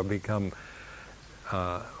before, become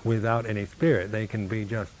without any spirit. They can be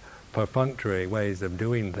just perfunctory ways of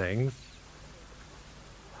doing things.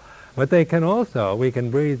 But they can also, we can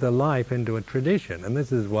breathe the life into a tradition, and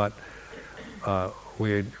this is what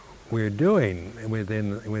we're doing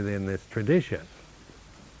within this tradition.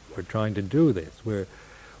 We're trying to do this.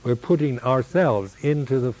 We're putting ourselves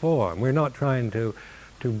into the form. We're not trying to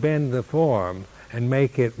bend the form and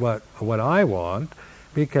make it what I want,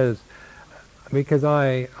 because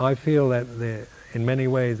I feel that in many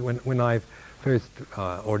ways when I first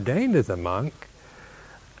ordained as a monk,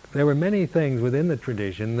 there were many things within the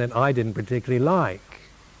tradition that I didn't particularly like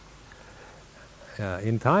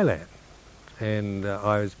in Thailand. And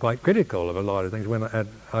I was quite critical of a lot of things when at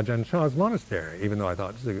Ajahn Chah's monastery, even though I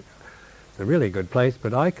thought it's a really good place,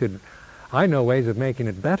 but I know ways of making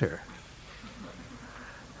it better.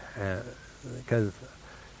 And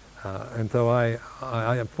so I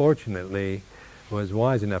fortunately was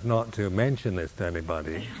wise enough not to mention this to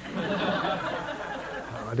anybody.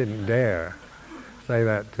 I didn't dare say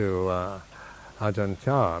that to Ajahn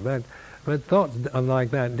Chah. But thoughts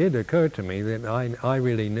like that did occur to me, that I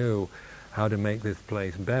really knew how to make this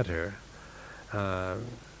place better.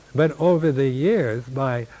 But over the years,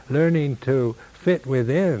 by learning to fit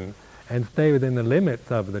within and stay within the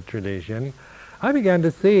limits of the tradition, I began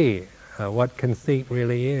to see what conceit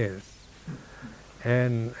really is,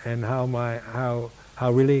 and how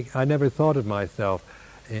really I never thought of myself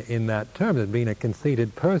in that term as being a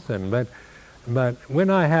conceited person. But when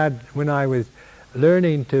I was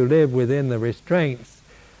learning to live within the restraints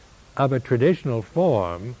of a traditional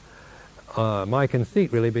form, my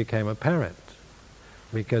conceit really became apparent,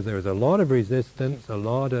 because there was a lot of resistance, a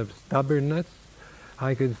lot of stubbornness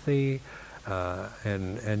I could see,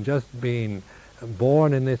 and just being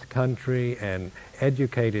born in this country and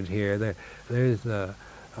educated here, there's a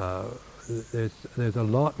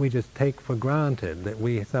lot we just take for granted, that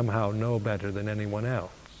we somehow know better than anyone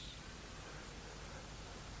else.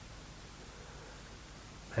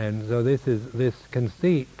 And so this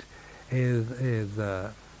conceit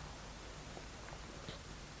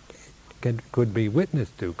could be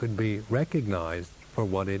witnessed to, could be recognized for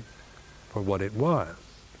what it was.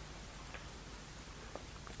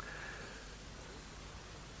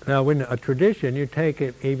 Now, when a tradition, you take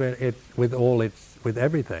it with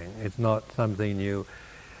everything. It's not something you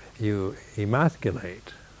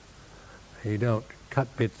emasculate. You don't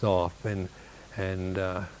cut bits off and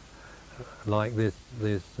like this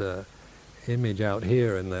image out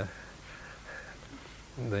here in that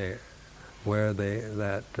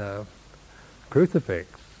crucifix,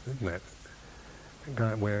 isn't it?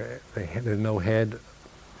 where there's no head,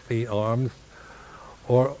 feet, arms,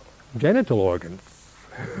 or genital organs.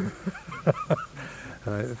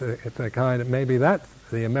 It's a kind of, maybe that's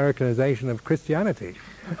the Americanization of Christianity.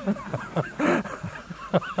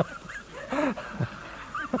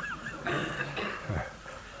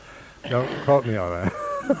 Don't quote me on that.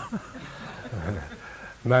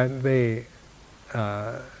 But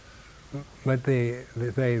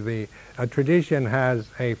a tradition has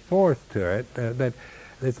a force to it that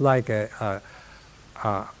it's like a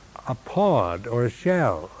pod or a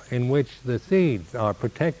shell in which the seeds are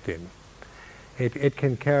protected. It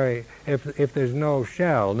can carry, if there's no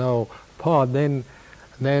shell, no pod, then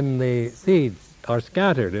the seeds are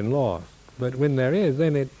scattered and lost. But when there is,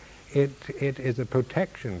 then it is a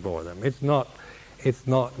protection for them. It's not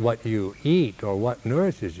what you eat or what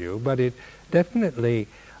nourishes you, but it definitely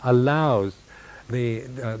allows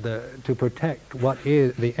to protect what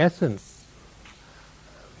is the essence,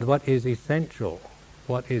 what is essential,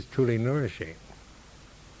 what is truly nourishing.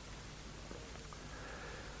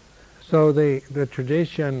 So the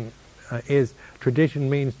tradition tradition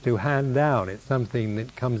means to hand down. It's something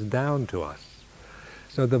that comes down to us.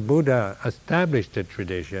 So the Buddha established a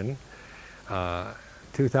tradition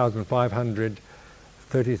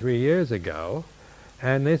 2,533 years ago,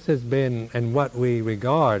 and this has been, and what we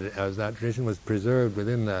regard as that tradition was preserved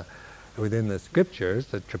within the scriptures,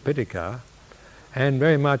 the Tripitaka, and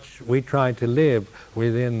very much we try to live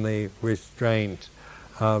within the restraint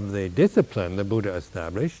of the discipline the Buddha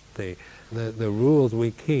established, the rules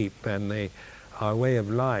we keep, and our way of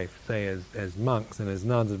life, say as monks and as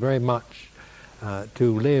nuns, is very much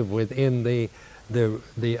to live within the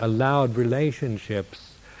allowed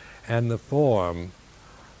relationships and the form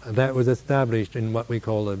that was established in what we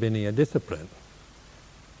call the Vinaya discipline.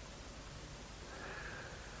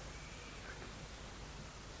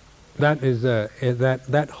 That is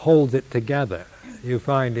that holds it together. You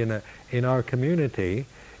find in our community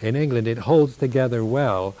in England, it holds together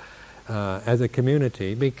well as a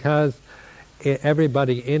community because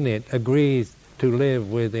everybody in it agrees to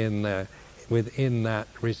live within that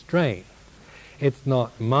restraint. It's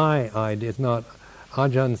not my idea. It's not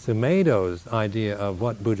Ajahn Sumedho's idea of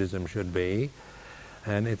what Buddhism should be,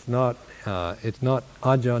 and it's not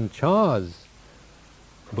Ajahn Chah's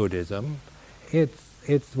Buddhism.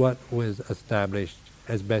 It's what was established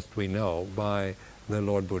as best we know by the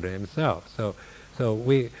Lord Buddha himself. So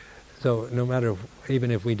no matter, even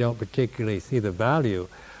if we don't particularly see the value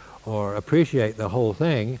or appreciate the whole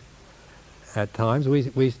thing, at times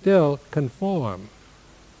we still conform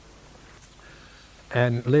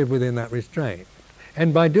and live within that restraint.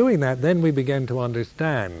 And by doing that, then we begin to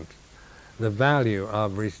understand the value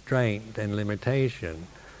of restraint and limitation,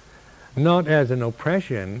 not as an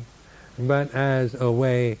oppression, but as a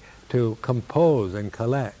way to compose and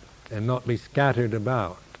collect and not be scattered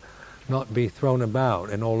about, not be thrown about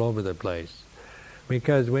and all over the place.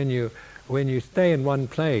 Because when you stay in one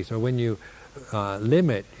place, or when you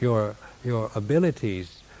limit your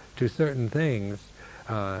abilities to certain things,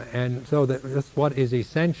 and so that's what is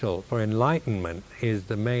essential for enlightenment is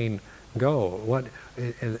the main goal,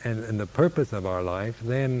 and the purpose of our life,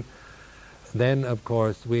 then of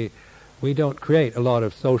course we don't create a lot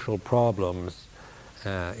of social problems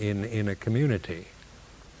in a community.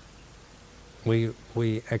 We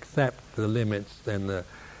accept the limits and the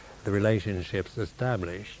relationships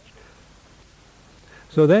established.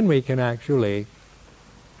 So then we can actually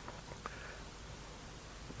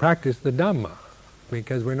practice the Dhamma,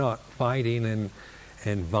 because we're not fighting and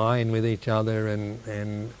vying with each other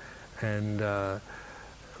and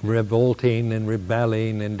revolting and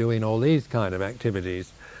rebelling and doing all these kind of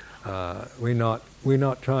activities. We're not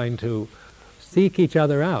trying to seek each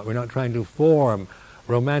other out. We're not trying to form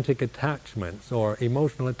romantic attachments or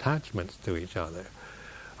emotional attachments to each other.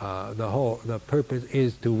 The purpose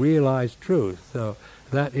is to realize truth. So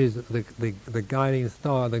that is the guiding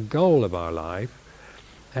star, the goal of our life.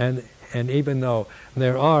 And even though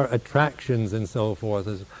there are attractions and so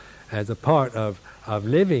forth as a part of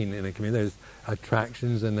living in a community, there's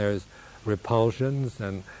attractions and there's repulsions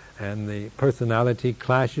and the personality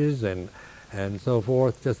clashes and so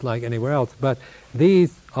forth, just like anywhere else. But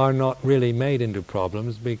these are not really made into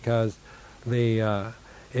problems, because if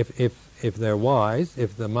they're wise,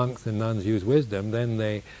 if the monks and nuns use wisdom, then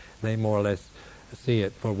they more or less see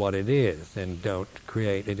it for what it is and don't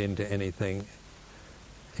create it into anything,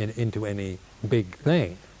 into any big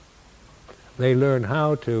thing. They learn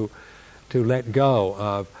how to let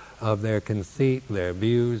go of their conceit, their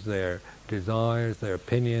views, their desires, their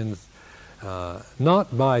opinions,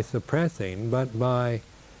 not by suppressing, but by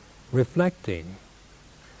reflecting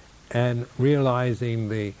and realizing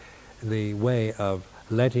the way of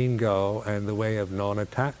letting go and the way of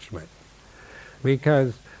non-attachment.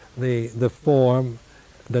 Because the form,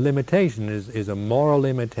 the limitation is a moral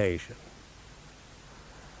limitation.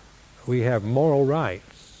 We have moral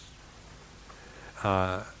rights.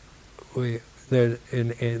 There's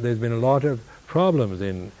been a lot of problems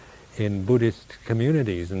in Buddhist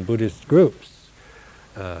communities and Buddhist groups,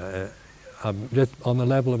 just on the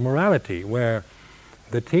level of morality, where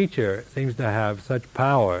the teacher seems to have such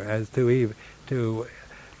power as to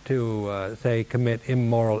say commit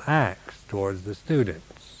immoral acts towards the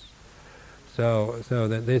students. So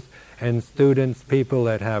that this, and students, people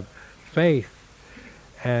that have faith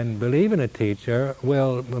and believe in a teacher,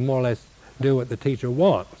 will more or less do what the teacher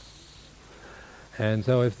wants. And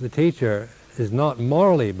so if the teacher is not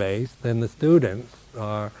morally based, then the students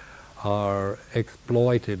are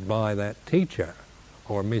exploited by that teacher,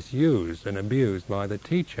 or misused and abused by the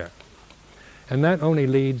teacher. And that only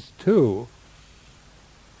leads to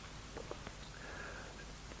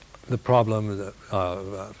the problems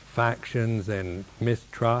of factions and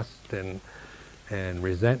mistrust and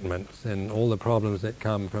resentments and all the problems that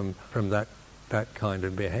come from that kind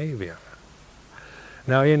of behavior.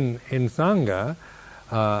 Now in Sangha,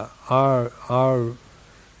 our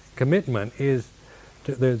commitment is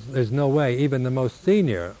to, there's no way even the most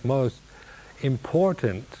senior, most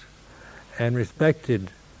important and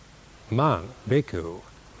respected monk, bhikkhu,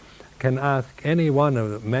 can ask any one of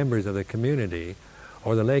the members of the community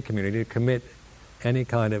or the lay community to commit any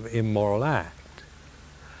kind of immoral act.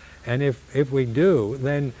 And if we do,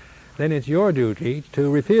 then it's your duty to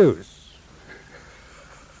refuse.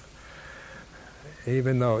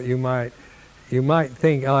 Even though you might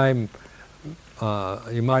think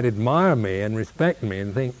you might admire me and respect me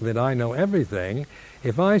and think that I know everything.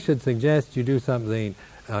 If I should suggest you do something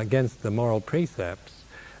against the moral precepts,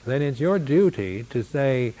 then it's your duty to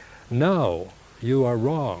say, no, you are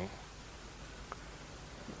wrong.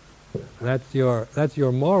 That's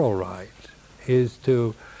your moral right, is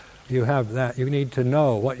to, you have that, you need to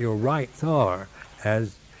know what your rights are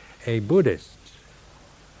as a Buddhist.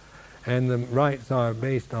 And the rights are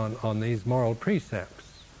based on these moral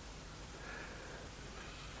precepts.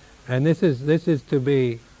 And this is to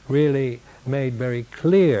be really made very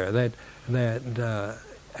clear that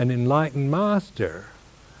an enlightened master,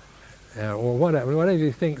 or whatever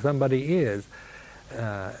you think somebody is,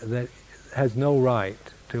 that has no right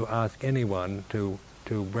to ask anyone to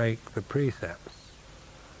break the precepts.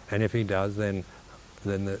 And if he does, then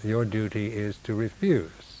your duty is to refuse.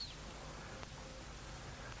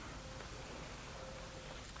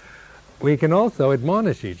 We can also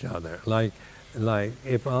admonish each other, like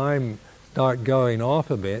if I start going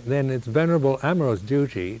off a bit, then it's Venerable Amora's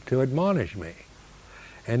duty to admonish me,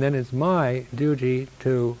 and then it's my duty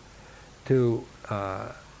to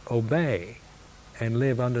obey and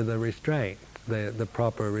live under the restraint, the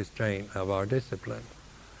proper restraint of our discipline.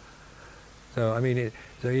 So I mean,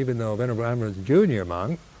 so even though Venerable Amora is junior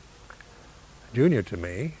monk, junior to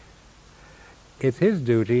me, it's his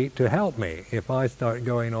duty to help me if I start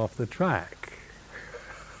going off the track.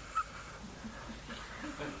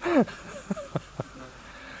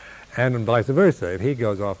 And vice versa. If he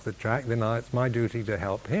goes off the track, then it's my duty to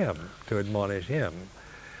help him, to admonish him.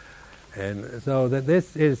 And so that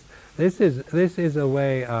this is a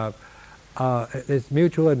way of this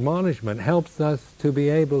mutual admonishment helps us to be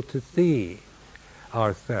able to see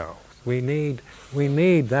ourselves. We need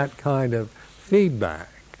that kind of feedback,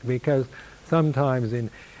 because sometimes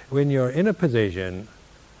when you're in a position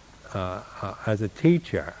as a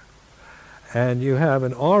teacher, and you have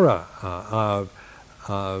an aura of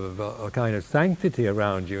a kind of sanctity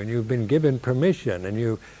around you, and you've been given permission, and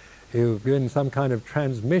you've given some kind of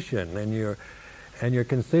transmission, and you're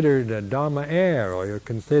considered a Dharma heir, or you're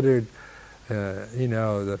considered,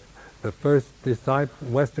 the first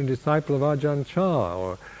Western disciple of Ajahn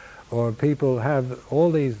Chah, or people have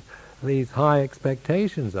all these high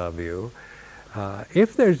expectations of you.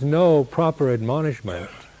 If there's no proper admonishment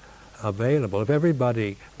available, if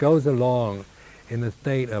everybody goes along in the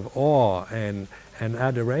state of awe and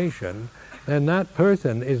adoration, then that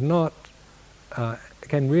person is not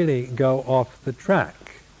can really go off the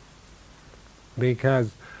track,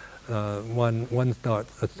 because one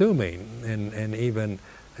starts assuming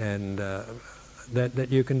that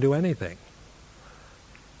you can do anything.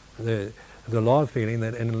 There's a law of feeling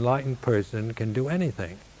that an enlightened person can do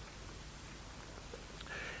anything.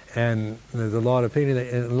 And there's a lot of feeling that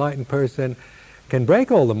an enlightened person can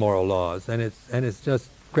break all the moral laws, and it's just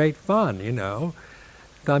great fun,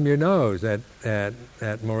 thumb your nose at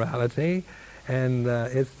morality, and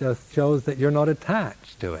it just shows that you're not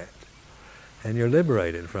attached to it. and you're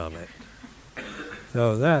liberated from it.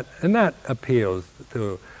 So that appeals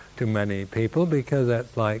to many people, because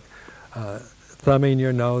that's like thumbing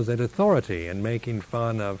your nose at authority and making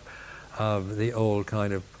fun of the old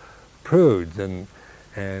kind of prudes and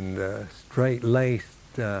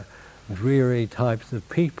straight-laced, dreary types of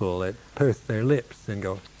people that purse their lips and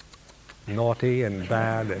go naughty and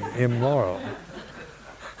bad and immoral.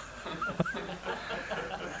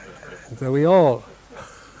 So we all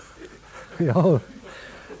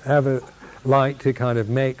have a like to kind of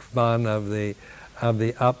make fun of the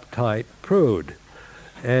uptight prude,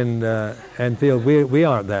 and feel we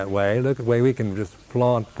aren't that way. Look at the way we can just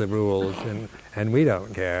flaunt the rules and we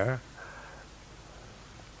don't care.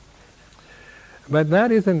 But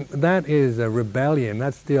that is a rebellion.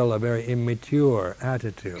 That's still a very immature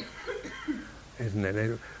attitude, isn't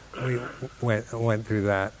it? We went through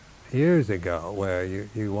that years ago, where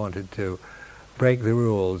you wanted to break the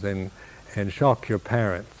rules and shock your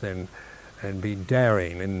parents and be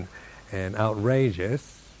daring and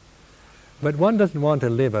outrageous. But one doesn't want to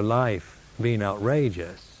live a life being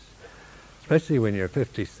outrageous, especially when you're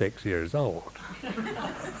 56 years old.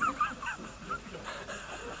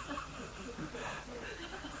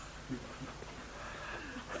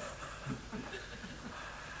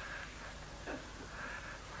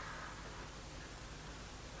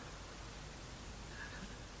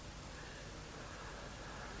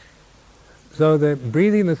 So the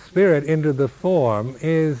breathing the spirit into the form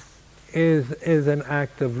is an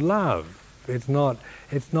act of love. It's not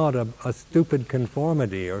a stupid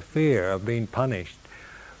conformity or fear of being punished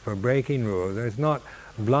for breaking rules. There's not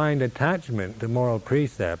blind attachment to moral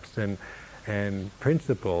precepts and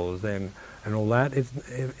principles and all that.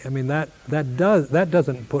 That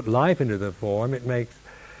doesn't put life into the form. It makes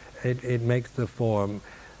the form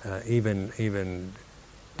even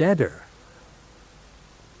deader.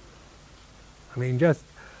 I mean, just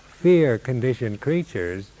fear-conditioned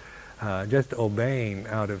creatures, just obeying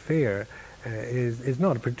out of fear, is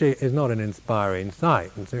not an inspiring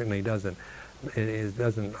sight, and certainly doesn't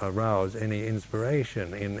arouse any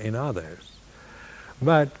inspiration in others.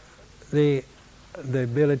 But the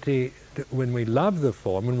ability when we love the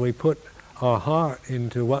form, when we put our heart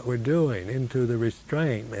into what we're doing, into the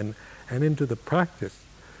restraint and into the practice,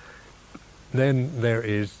 then there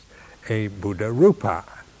is a Buddha Rupa,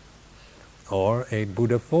 or a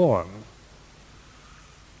Buddha form.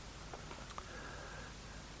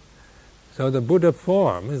 So the Buddha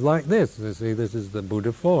form is like this. You see, this is the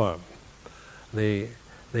Buddha form. The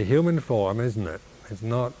human form, isn't it? It's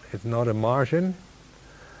not a Martian,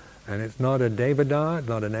 and it's not a Devada, it's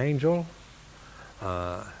not an angel.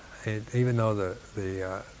 Even though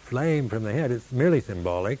the flame from the head, it's merely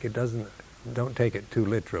symbolic. Don't take it too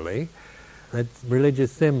literally. That's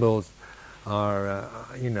religious symbols are,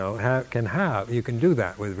 you can do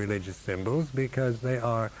that with religious symbols because they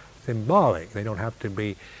are symbolic. They don't have to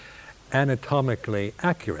be anatomically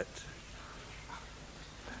accurate.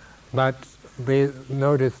 But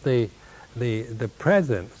notice the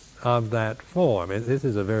presence of that form. This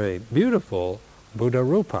is a very beautiful Buddha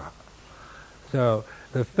Rupa. So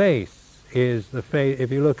the face is the face.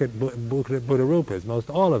 If you look at Buddha Rupas, most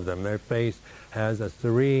all of them, their face has a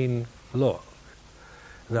serene look.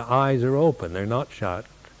 The eyes are open; they're not shut,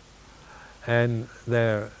 and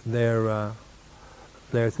they're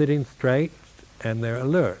sitting straight and they're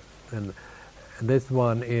alert. And this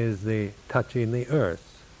one is the touching the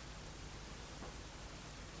earth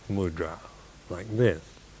mudra, like this.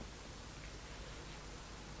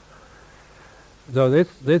 So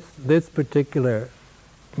this particular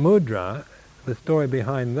mudra, the story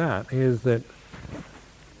behind that is that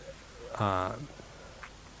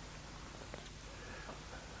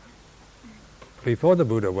before the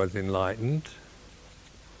Buddha was enlightened,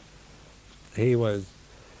 he was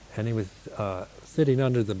sitting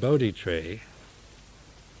under the Bodhi tree.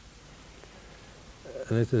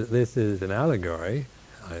 And this is an allegory.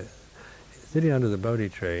 Sitting under the Bodhi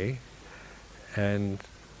tree, and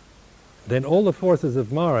then all the forces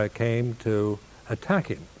of Mara came to attack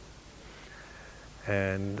him.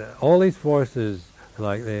 And all these forces,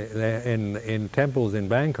 like in temples in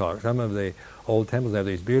Bangkok, some of the old temples have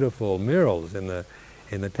these beautiful murals in the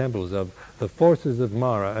temples of the forces of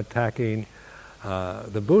Mara attacking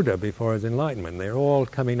the Buddha before his enlightenment. They're all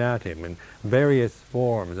coming at him in various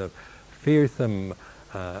forms of fearsome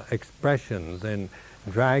expressions and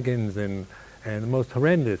dragons and the most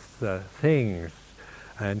horrendous things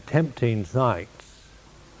and tempting sights,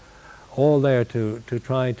 all there to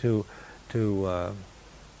try to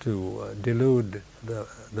delude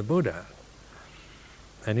the Buddha.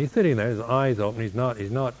 And he's sitting there, his eyes open. He's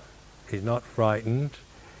not frightened.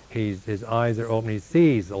 his eyes are open, he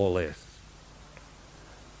sees all this.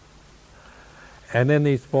 And then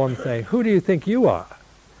these forms say, who do you think you are,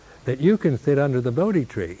 that you can sit under the Bodhi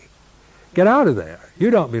tree? Get out of there. You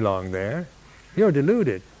don't belong there. You're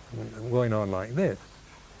deluded. Going on like this.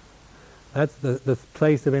 That's the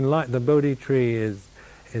place of enlightenment. The Bodhi tree is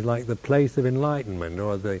like the place of enlightenment,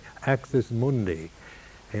 or the axis mundi.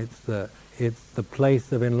 It's the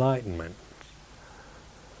place of enlightenment.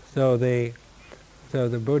 So the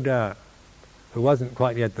Buddha, who wasn't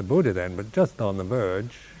quite yet the Buddha then, but just on the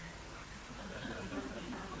verge,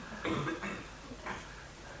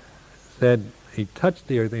 said, he touched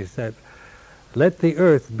the earth and he said, let the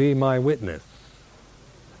earth be my witness.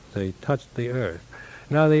 So he touched the earth.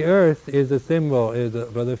 Now the earth is a symbol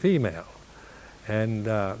for the female, and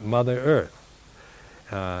Mother Earth.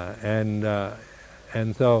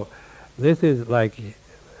 And so this is like,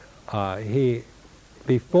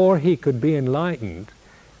 before he could be enlightened,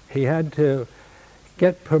 he had to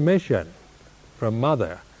get permission from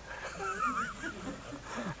Mother.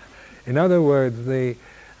 In other words, the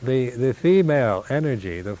female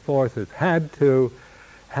energy, the forces, had to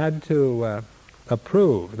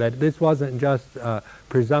approve that this wasn't just a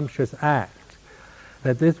presumptuous act,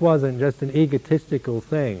 that this wasn't just an egotistical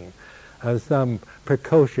thing of some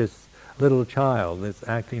precocious little child that's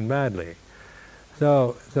acting badly.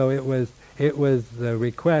 So it was the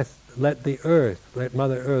request, let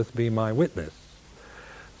Mother Earth be my witness.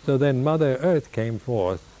 So then Mother Earth came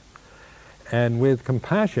forth, and with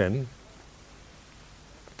compassion,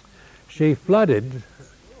 she flooded.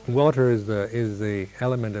 Water is the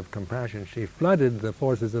element of compassion. She flooded the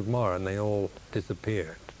forces of Mara, and they all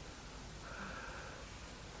disappeared.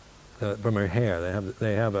 From her hair,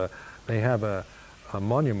 they have a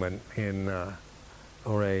monument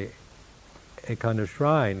or a kind of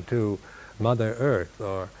shrine to Mother Earth,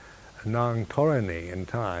 or Nang Thorani in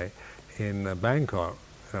Thai, in Bangkok,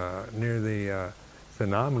 near the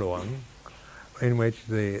Sanam Luang, in which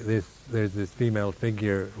there's this female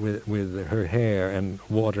figure with her hair, and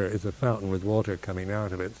water is a fountain with water coming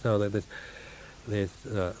out of it, so that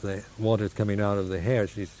the water's coming out of the hair.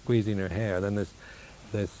 She's squeezing her hair. Then this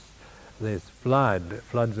flood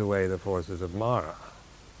floods away the forces of Mara,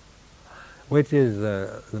 which is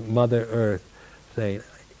Mother Earth saying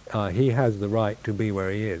he has the right to be where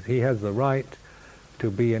he is. He has the right to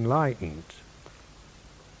be enlightened.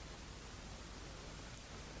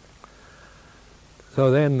 So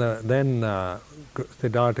then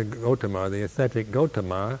Siddhartha Gautama, the ascetic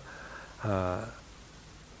Gautama,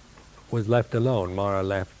 was left alone. Mara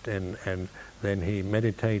left, and then he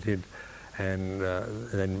meditated, and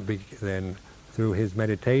then through his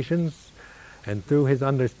meditations and through his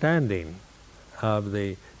understanding of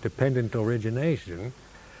the dependent origination,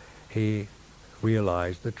 he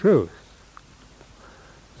realized the truth.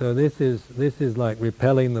 So this is like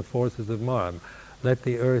repelling the forces of Mara. Let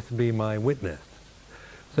the earth be my witness.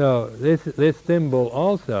 So this symbol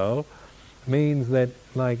also means that,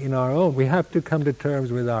 like in our own, we have to come to terms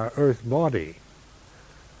with our earth body.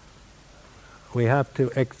 We have to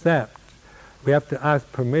accept, we have to ask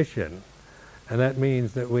permission, and that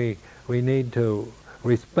means that we need to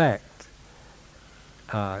respect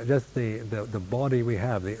just the body we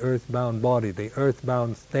have, the earthbound body, the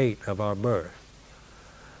earthbound state of our birth,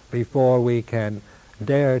 before we can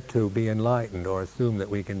dare to be enlightened or assume that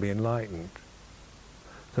we can be enlightened.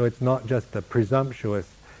 So it's not just a presumptuous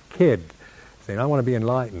kid saying, I want to be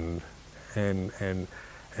enlightened, and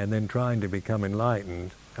then trying to become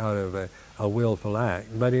enlightened out of a willful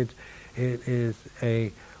act. But it is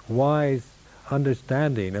a wise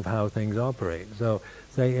understanding of how things operate. So,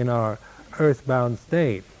 say in our earthbound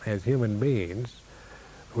state as human beings,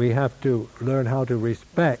 we have to learn how to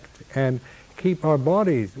respect and keep our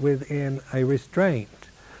bodies within a restraint,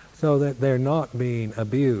 so that they're not being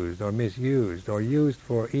abused or misused or used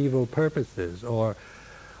for evil purposes or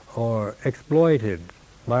exploited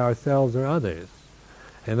by ourselves or others.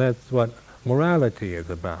 And that's what morality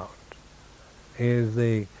is about. Is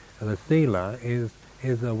the sila is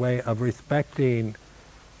a way of respecting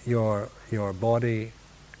your body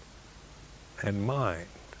and mind.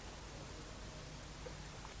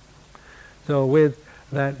 So with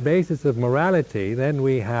that basis of morality, then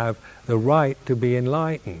we have the right to be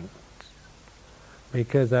enlightened,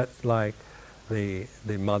 because that's like the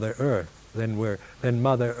Mother Earth. Then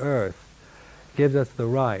Mother Earth gives us the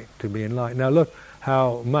right to be enlightened. Now look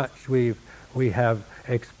how much we have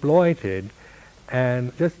exploited,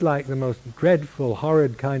 and just like the most dreadful,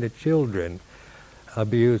 horrid kind of children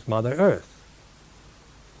abuse Mother Earth.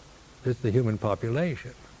 Just the human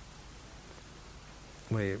population.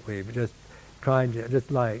 We've just trying to, just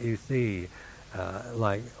like you see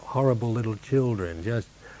like horrible little children, just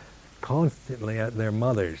constantly at their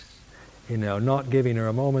mothers, not giving her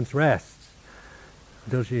a moment's rest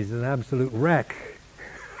until she's an absolute wreck.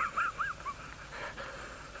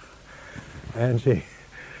 And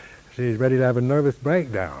she's ready to have a nervous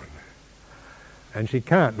breakdown. And she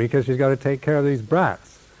can't, because she's got to take care of these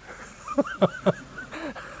brats.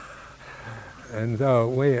 And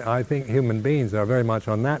so I think human beings are very much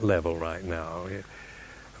on that level right now.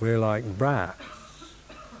 We're like brats,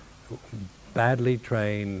 badly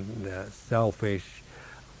trained, selfish,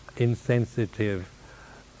 insensitive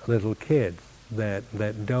little kids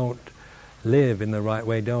that don't live in the right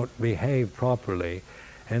way, don't behave properly,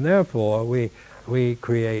 and therefore we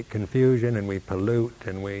create confusion and we pollute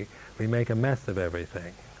and we make a mess of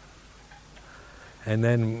everything. And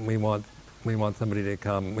then we want somebody to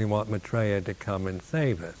come, we want Maitreya to come and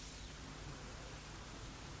save us.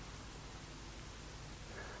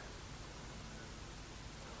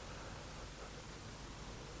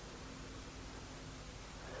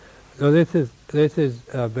 So this is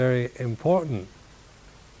a very important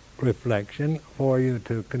reflection for you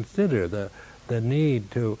to consider, the need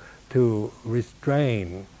to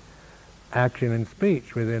restrain action and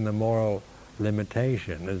speech within the moral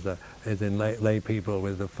limitation, as in lay people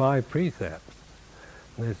with the 5 precepts.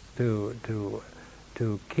 This to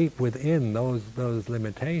keep within those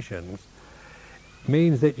limitations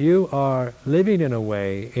means that you are living in a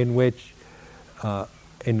way in which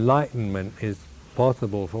enlightenment is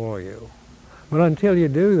possible for you. But until you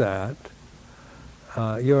do that,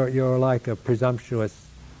 you're like a presumptuous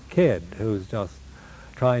kid who's just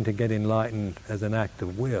trying to get enlightened as an act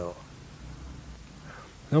of will.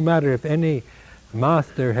 No matter if any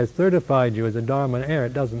master has certified you as a Dharma heir,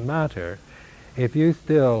 it doesn't matter. If you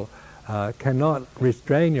still cannot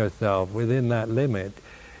restrain yourself within that limit,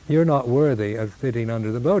 you're not worthy of sitting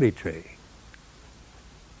under the Bodhi tree.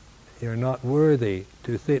 You're not worthy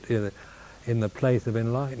to sit in the place of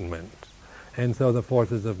enlightenment. And so the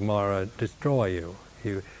forces of Mara destroy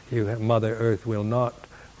you. Mother Earth will not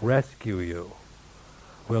rescue you,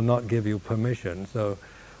 will not give you permission. So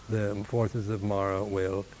the forces of Mara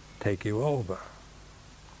will take you over.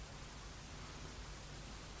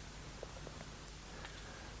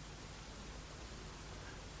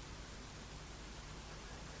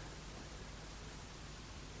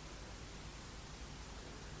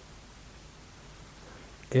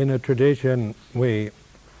 In a tradition, we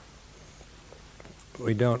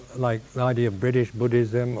don't like the idea of British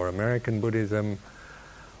Buddhism or American Buddhism.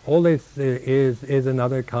 All this is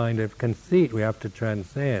another kind of conceit we have to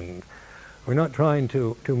transcend. We're not trying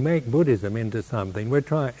to make Buddhism into something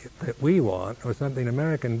that we want, or something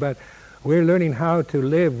American, but we're learning how to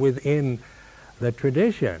live within the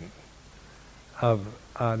tradition of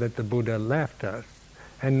that the Buddha left us,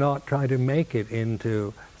 and not try to make it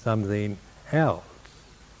into something else.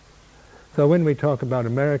 So when we talk about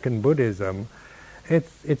American Buddhism,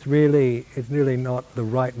 it's really not the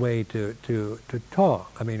right way to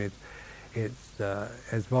talk. I mean, it's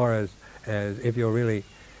as far as if your really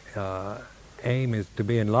aim is to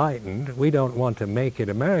be enlightened, we don't want to make it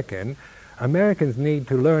American. Americans need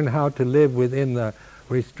to learn how to live within the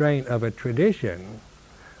restraint of a tradition,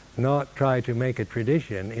 not try to make a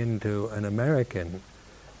tradition into an American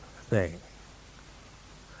thing.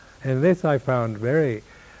 And this I found very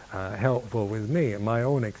helpful with me in my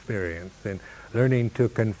own experience in learning to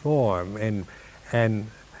conform and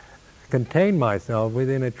contain myself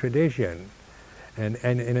within a tradition, and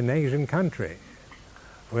in an Asian country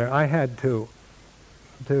where I had to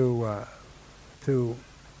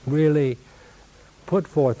really put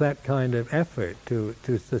forth that kind of effort to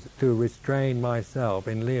restrain myself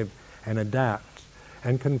and live and adapt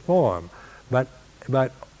and conform, but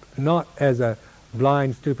not as a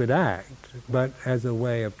blind, stupid act, but as a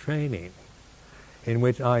way of training in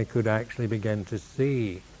which I could actually begin to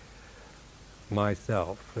see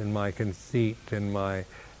myself and my conceit and my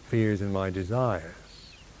fears and my desires.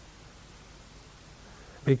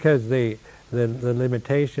 Because the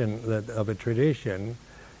limitation of a tradition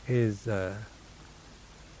is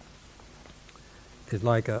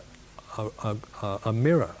like a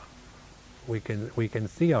mirror. We can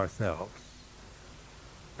see ourselves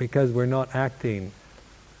because we're not acting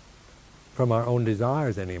from our own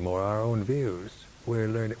desires anymore, our own views.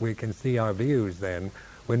 We can see our views then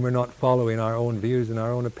when we're not following our own views and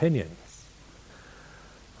our own opinions.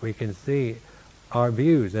 We can see our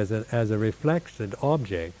views as a reflected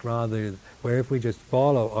object, rather where if we just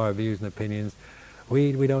follow our views and opinions,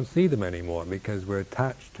 we don't see them anymore because we're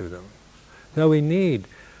attached to them. So we need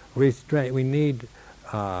restraint, we need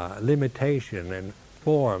limitation and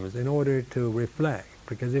forms in order to reflect.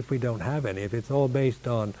 because if we don't have any, if it's all based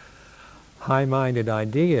on high-minded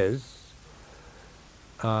ideas,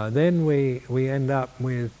 then we end up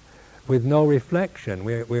with no reflection.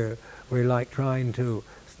 We're like trying to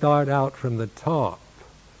start out from the top,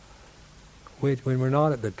 when we're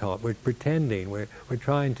not at the top. We're pretending. We're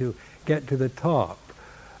trying to get to the top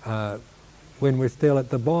when we're still at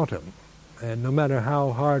the bottom. And no matter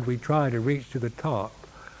how hard we try to reach to the top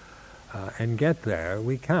and get there,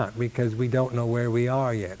 we can't, because we don't know where we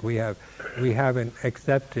are yet. We haven't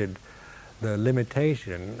accepted the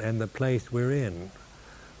limitation and the place we're in.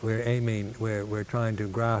 We're trying to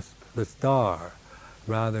grasp the star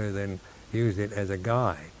rather than use it as a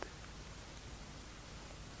guide.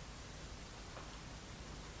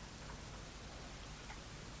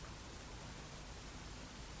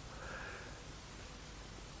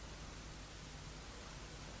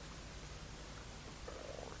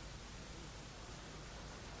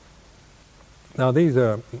 Now these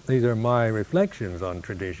are my reflections on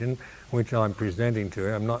tradition, which I'm presenting to you.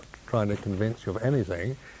 I'm not trying to convince you of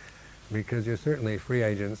anything, because you're certainly free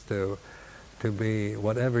agents to be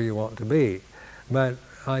whatever you want to be. But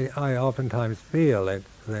I oftentimes feel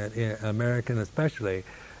that American especially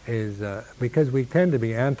is, because we tend to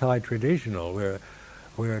be anti-traditional,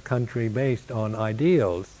 we're a country based on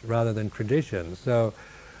ideals rather than traditions, so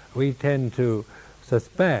we tend to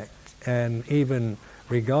suspect and even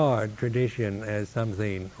regard tradition as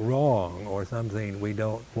something wrong or something we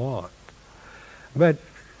don't want. But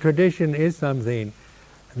tradition is something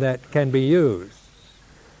that can be used,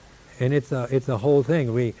 and it's a whole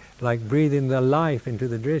thing. We like breathing the life into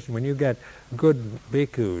the tradition. When you get good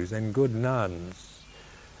bhikkhus and good nuns,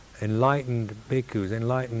 enlightened bhikkhus,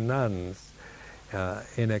 enlightened nuns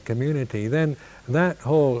in a community, then that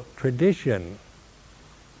whole tradition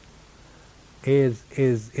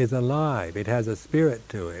is alive. It has a spirit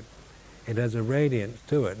to it. It has a radiance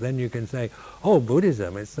to it. Then you can say, "Oh,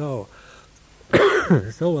 Buddhism is so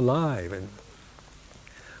so alive."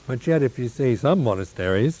 But yet, if you see some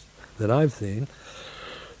monasteries that I've seen,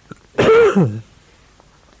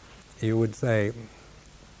 you would say,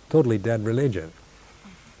 totally dead religion.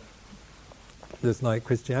 Just like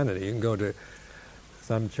Christianity, you can go to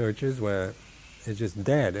some churches where it's just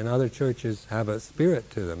dead, and other churches have a spirit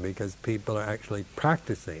to them because people are actually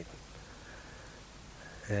practicing,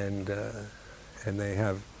 and they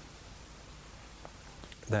have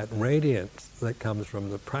that radiance that comes from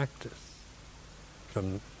the practice,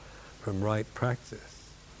 from right practice.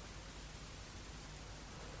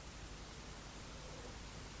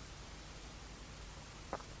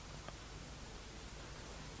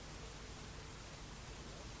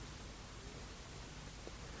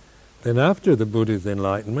 Then after the Buddha's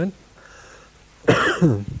enlightenment,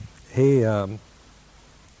 he,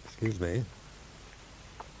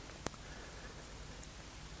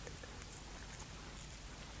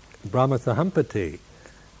 Brahma Sahampati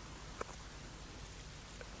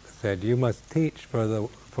said, "You must teach for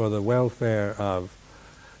the welfare of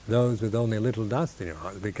those with only a little dust in your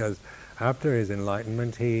heart," because after his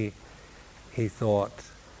enlightenment, he thought,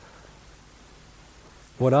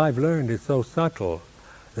 "What I've learned is so subtle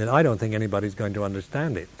that I don't think anybody's going to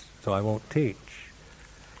understand it, so I won't teach."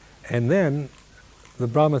 And then the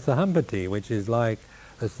Brahma Sahampati, which is like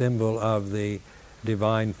a symbol of the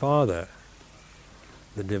Divine Father,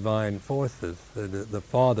 the divine forces, the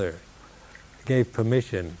Father gave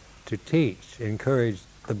permission to teach, encouraged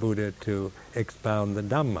the Buddha to expound the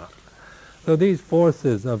Dhamma. So these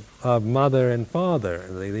forces of Mother and Father,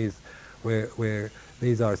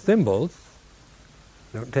 these are symbols.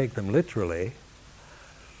 Don't take them literally.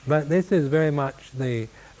 But this is very much the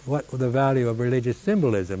value of religious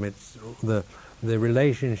symbolism. It's the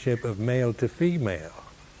relationship of male to female,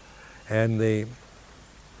 and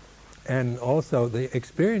also the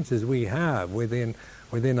experiences we have within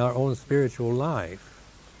our own spiritual life.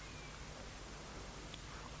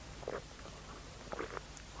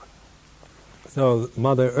 So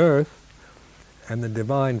Mother Earth and the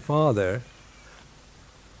Divine Father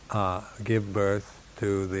give birth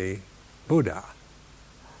to the Buddha.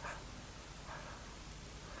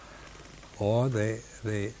 Or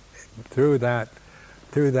through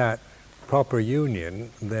that proper union,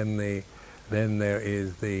 then there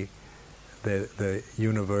is the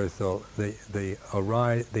universal,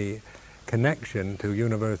 the connection to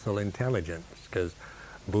universal intelligence, because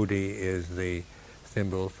Buddhi is the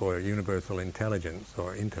symbol for universal intelligence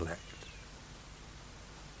or intellect,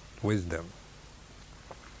 wisdom.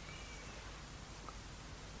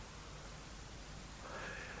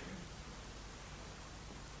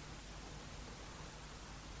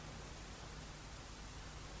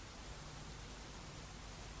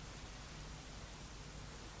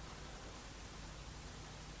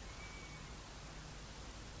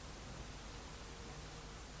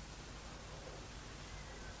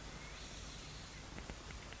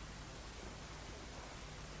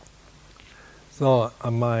 So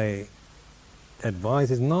my advice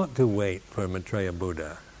is not to wait for Maitreya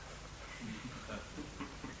Buddha.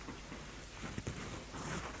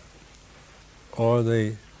 Or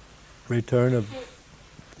the return of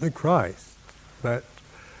the Christ, but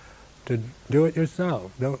to do it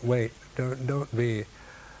yourself. Don't wait. Don't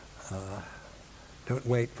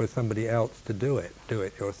wait for somebody else to do it. Do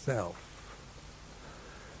it yourself.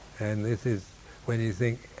 And this is when you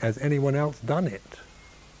think, has anyone else done it?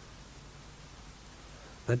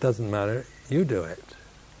 That doesn't matter. You do it.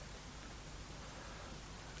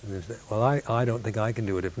 And you say, well, I don't think I can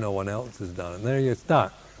do it if no one else has done it. And there you're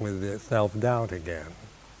stuck with the self-doubt again.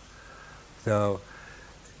 So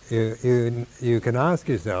you can ask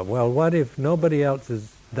yourself, well, what if nobody else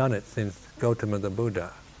has done it since Gautama the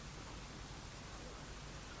Buddha?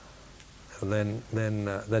 Then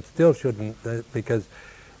that still shouldn't, because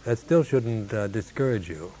that still shouldn't discourage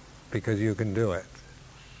you, because you can do it.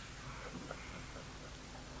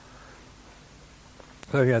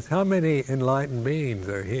 So yes, how many enlightened beings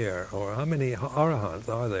are here, or how many arahants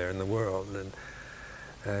are there in the world,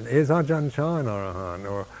 and is Ajahn Chah an arahant,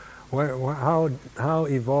 or how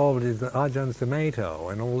evolved is the Ajahn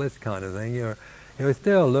Sumedho, and all this kind of thing? You're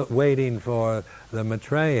still waiting for the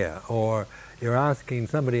Maitreya, or you're asking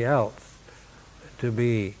somebody else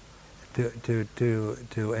to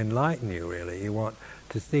enlighten you. Really, you want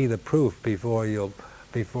to see the proof before you'll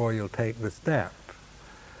take the step.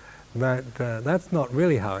 But that's not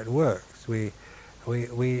really how it works. We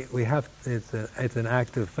have it's an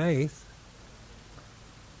act of faith,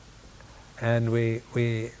 and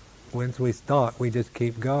once we start, we just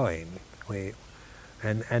keep going.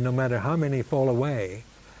 And no matter how many fall away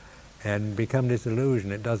and become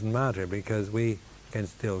disillusioned, it doesn't matter, because we can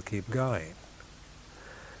still keep going.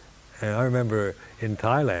 And I remember in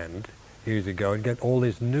Thailand years ago, I'd get all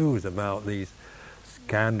this news about these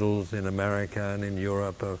scandals in America and in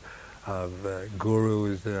Europe of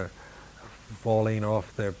gurus falling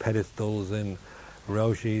off their pedestals and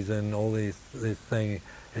roshis and all this thing,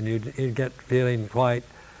 and you'd get feeling quite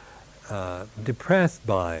depressed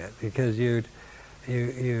by it, because you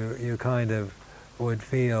kind of would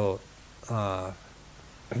feel that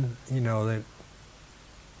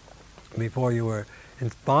before you were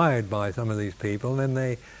inspired by some of these people, then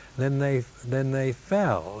they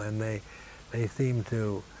fell, and they seemed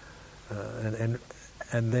to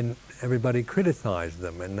and then everybody criticized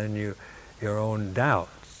them, and then your own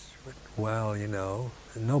doubts. Well,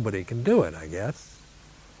 nobody can do it, I guess.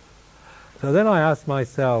 So then I asked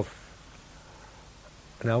myself,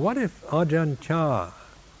 now what if Ajahn Chah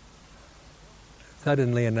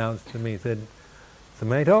suddenly announced to me, said,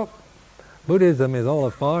 Sumedho, Buddhism is all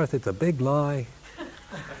a farce, it's a big lie.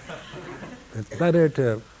 It's better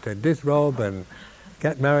to disrobe and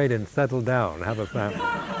get married and settle down, have a family.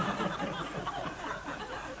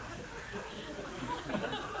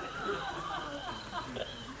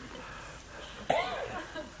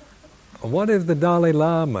 What if the Dalai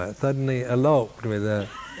Lama suddenly eloped with a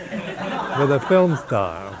film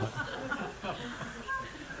star?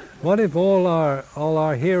 What if all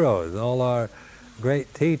our heroes, all our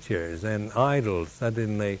great teachers and idols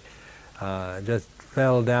suddenly just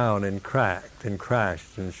fell down and cracked and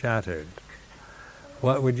crashed and shattered?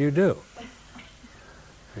 What would you do?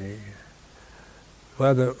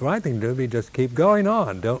 Well, the right thing to do would be just keep going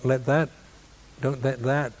on. Don't let that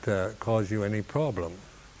cause you any problem.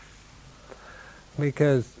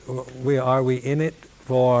 Because are we in it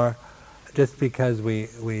for just because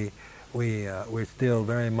we're still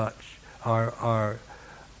very much our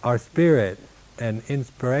spirit and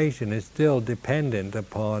inspiration is still dependent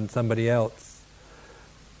upon somebody else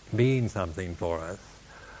being something for us?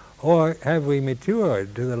 Or have we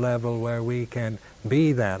matured to the level where we can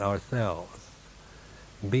be that ourselves?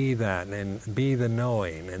 Be that and be the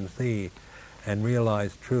knowing and see and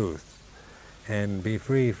realize truth and be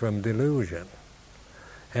free from delusion.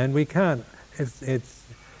 And we can't,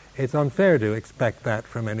 it's unfair to expect that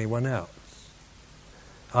from anyone else.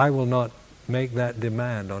 I will not make that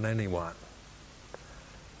demand on anyone.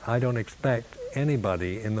 I don't expect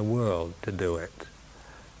anybody in the world to do it,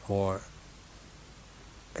 or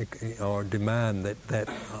demand that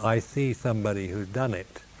I see somebody who's done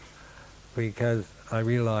it, because I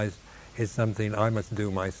realize it's something I must do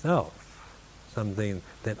myself, something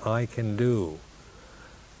that I can do.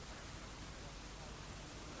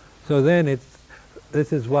 So then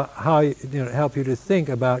this is how help you to think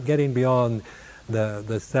about getting beyond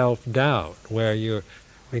the self-doubt, where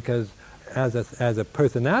because as a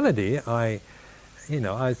personality, I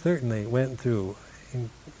certainly went through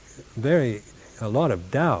a lot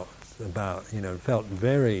of doubts about, felt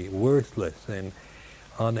very worthless and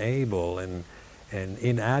unable, and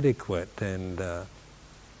inadequate and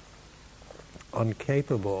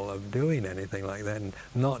incapable of doing anything like that, and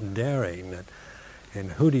not daring.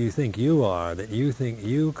 And who do you think you are that you think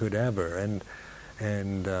you could ever? And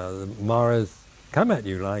the Maras come at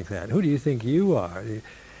you like that. Who do you think you are?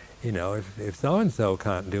 You know, if so and so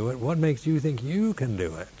can't do it, what makes you think you can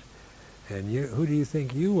do it? And who do you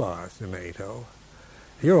think you are, Sumedho?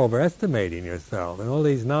 You're overestimating yourself. And all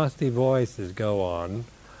these nasty voices go on,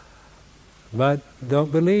 but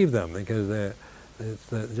don't believe them, because it's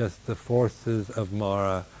just the forces of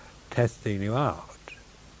Mara testing you out.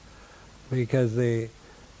 Because this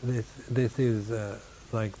is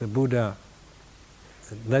like the Buddha,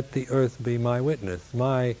 let the earth be my witness.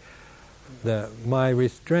 My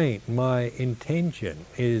restraint, my intention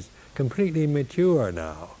is completely mature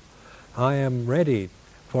now. I am ready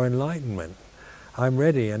for enlightenment. I'm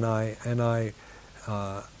ready, and I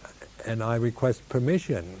request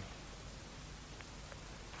permission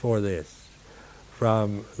for this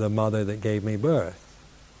from the mother that gave me birth,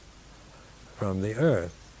 from the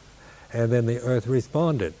earth. And then the earth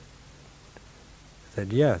responded,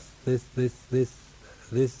 said, yes, this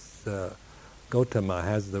Gotama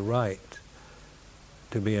has the right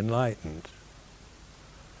to be enlightened.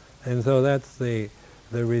 And so that's the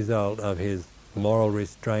result of his moral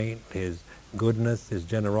restraint, his goodness, his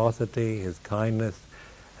generosity, his kindness,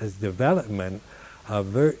 his development of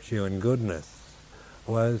virtue and goodness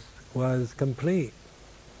was complete.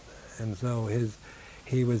 And so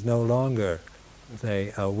he was no longer,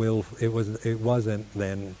 say, it wasn't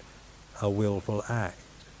then a willful act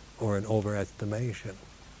or an overestimation.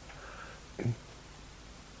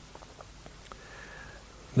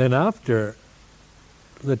 Then after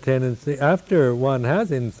one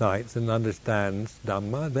has insights and understands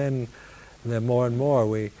Dhamma, then more and more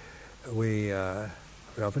we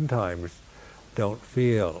oftentimes don't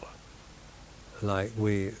feel like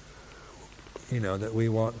that we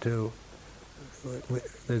want to.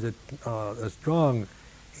 There's a strong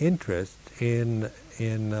interest in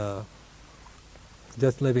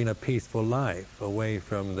just living a peaceful life, away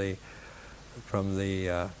from the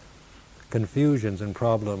confusions and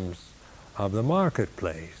problems of the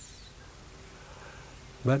marketplace.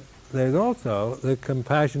 But there's also the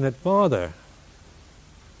compassionate father,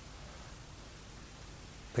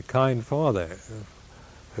 the kind father,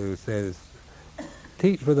 who says,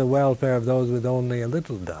 teach for the welfare of those with only a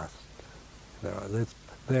little dust.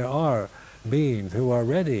 There are beings who are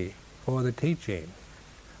ready for the teaching.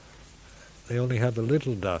 They only have a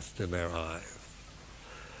little dust in their eyes.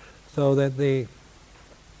 So that the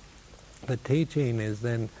teaching is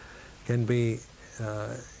then can be,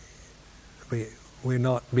 we're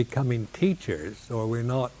not becoming teachers, or we're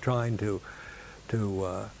not trying to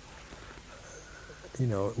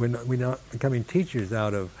we're not becoming teachers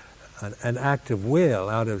out of an act of will,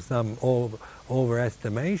 out of some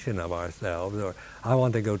overestimation of ourselves, or I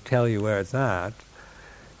want to go tell you where it's at,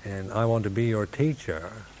 and I want to be your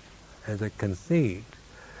teacher, as a conceit.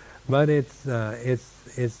 But it's the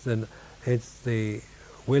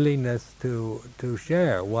willingness to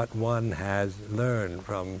share what one has learned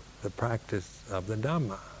from the practice of the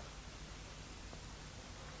Dhamma,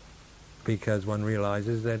 because one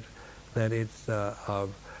realizes that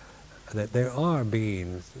there are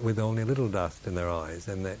beings with only little dust in their eyes,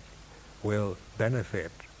 and that will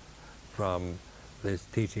benefit from this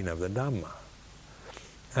teaching of the Dhamma.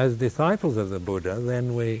 As disciples of the Buddha,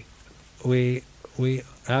 then we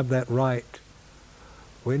have that right.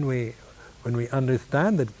 When we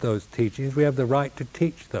understand those teachings, we have the right to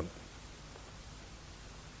teach them,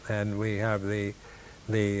 and we have the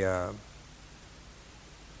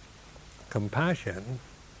compassion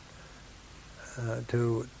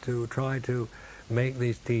to try to make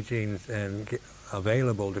these teachings and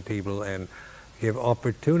available to people, and give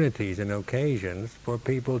opportunities and occasions for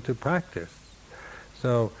people to practice.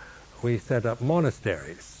 So we set up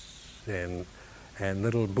monasteries and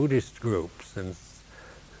little Buddhist groups and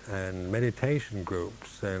meditation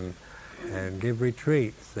groups, and give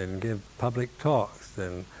retreats and give public talks,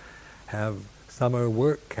 and have summer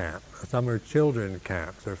work camp, summer children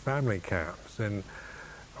camps or family camps, and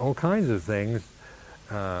all kinds of things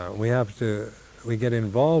we get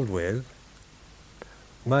involved with.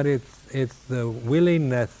 But it's the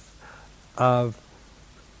willingness of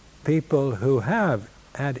people who have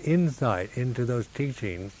had insight into those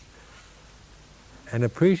teachings and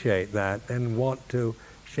appreciate that and want to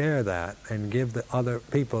share that and give the other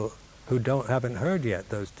people who haven't heard yet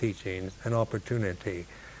those teachings an opportunity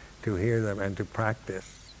to hear them and to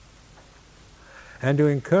practice, and to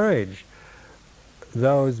encourage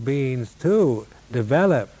those beings to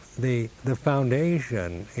develop the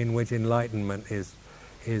foundation in which enlightenment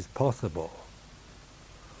is possible.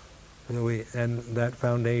 And that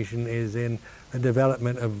foundation is in the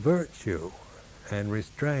development of virtue and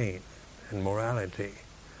restraint and morality,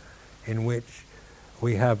 in which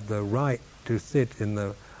we have the right to sit in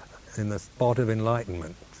the spot of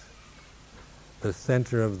enlightenment, the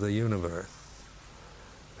center of the universe,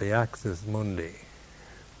 the axis mundi,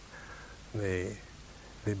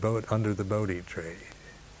 under the Bodhi tree.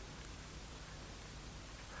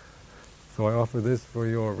 So I offer this for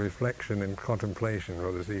your reflection and contemplation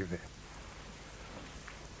for this evening.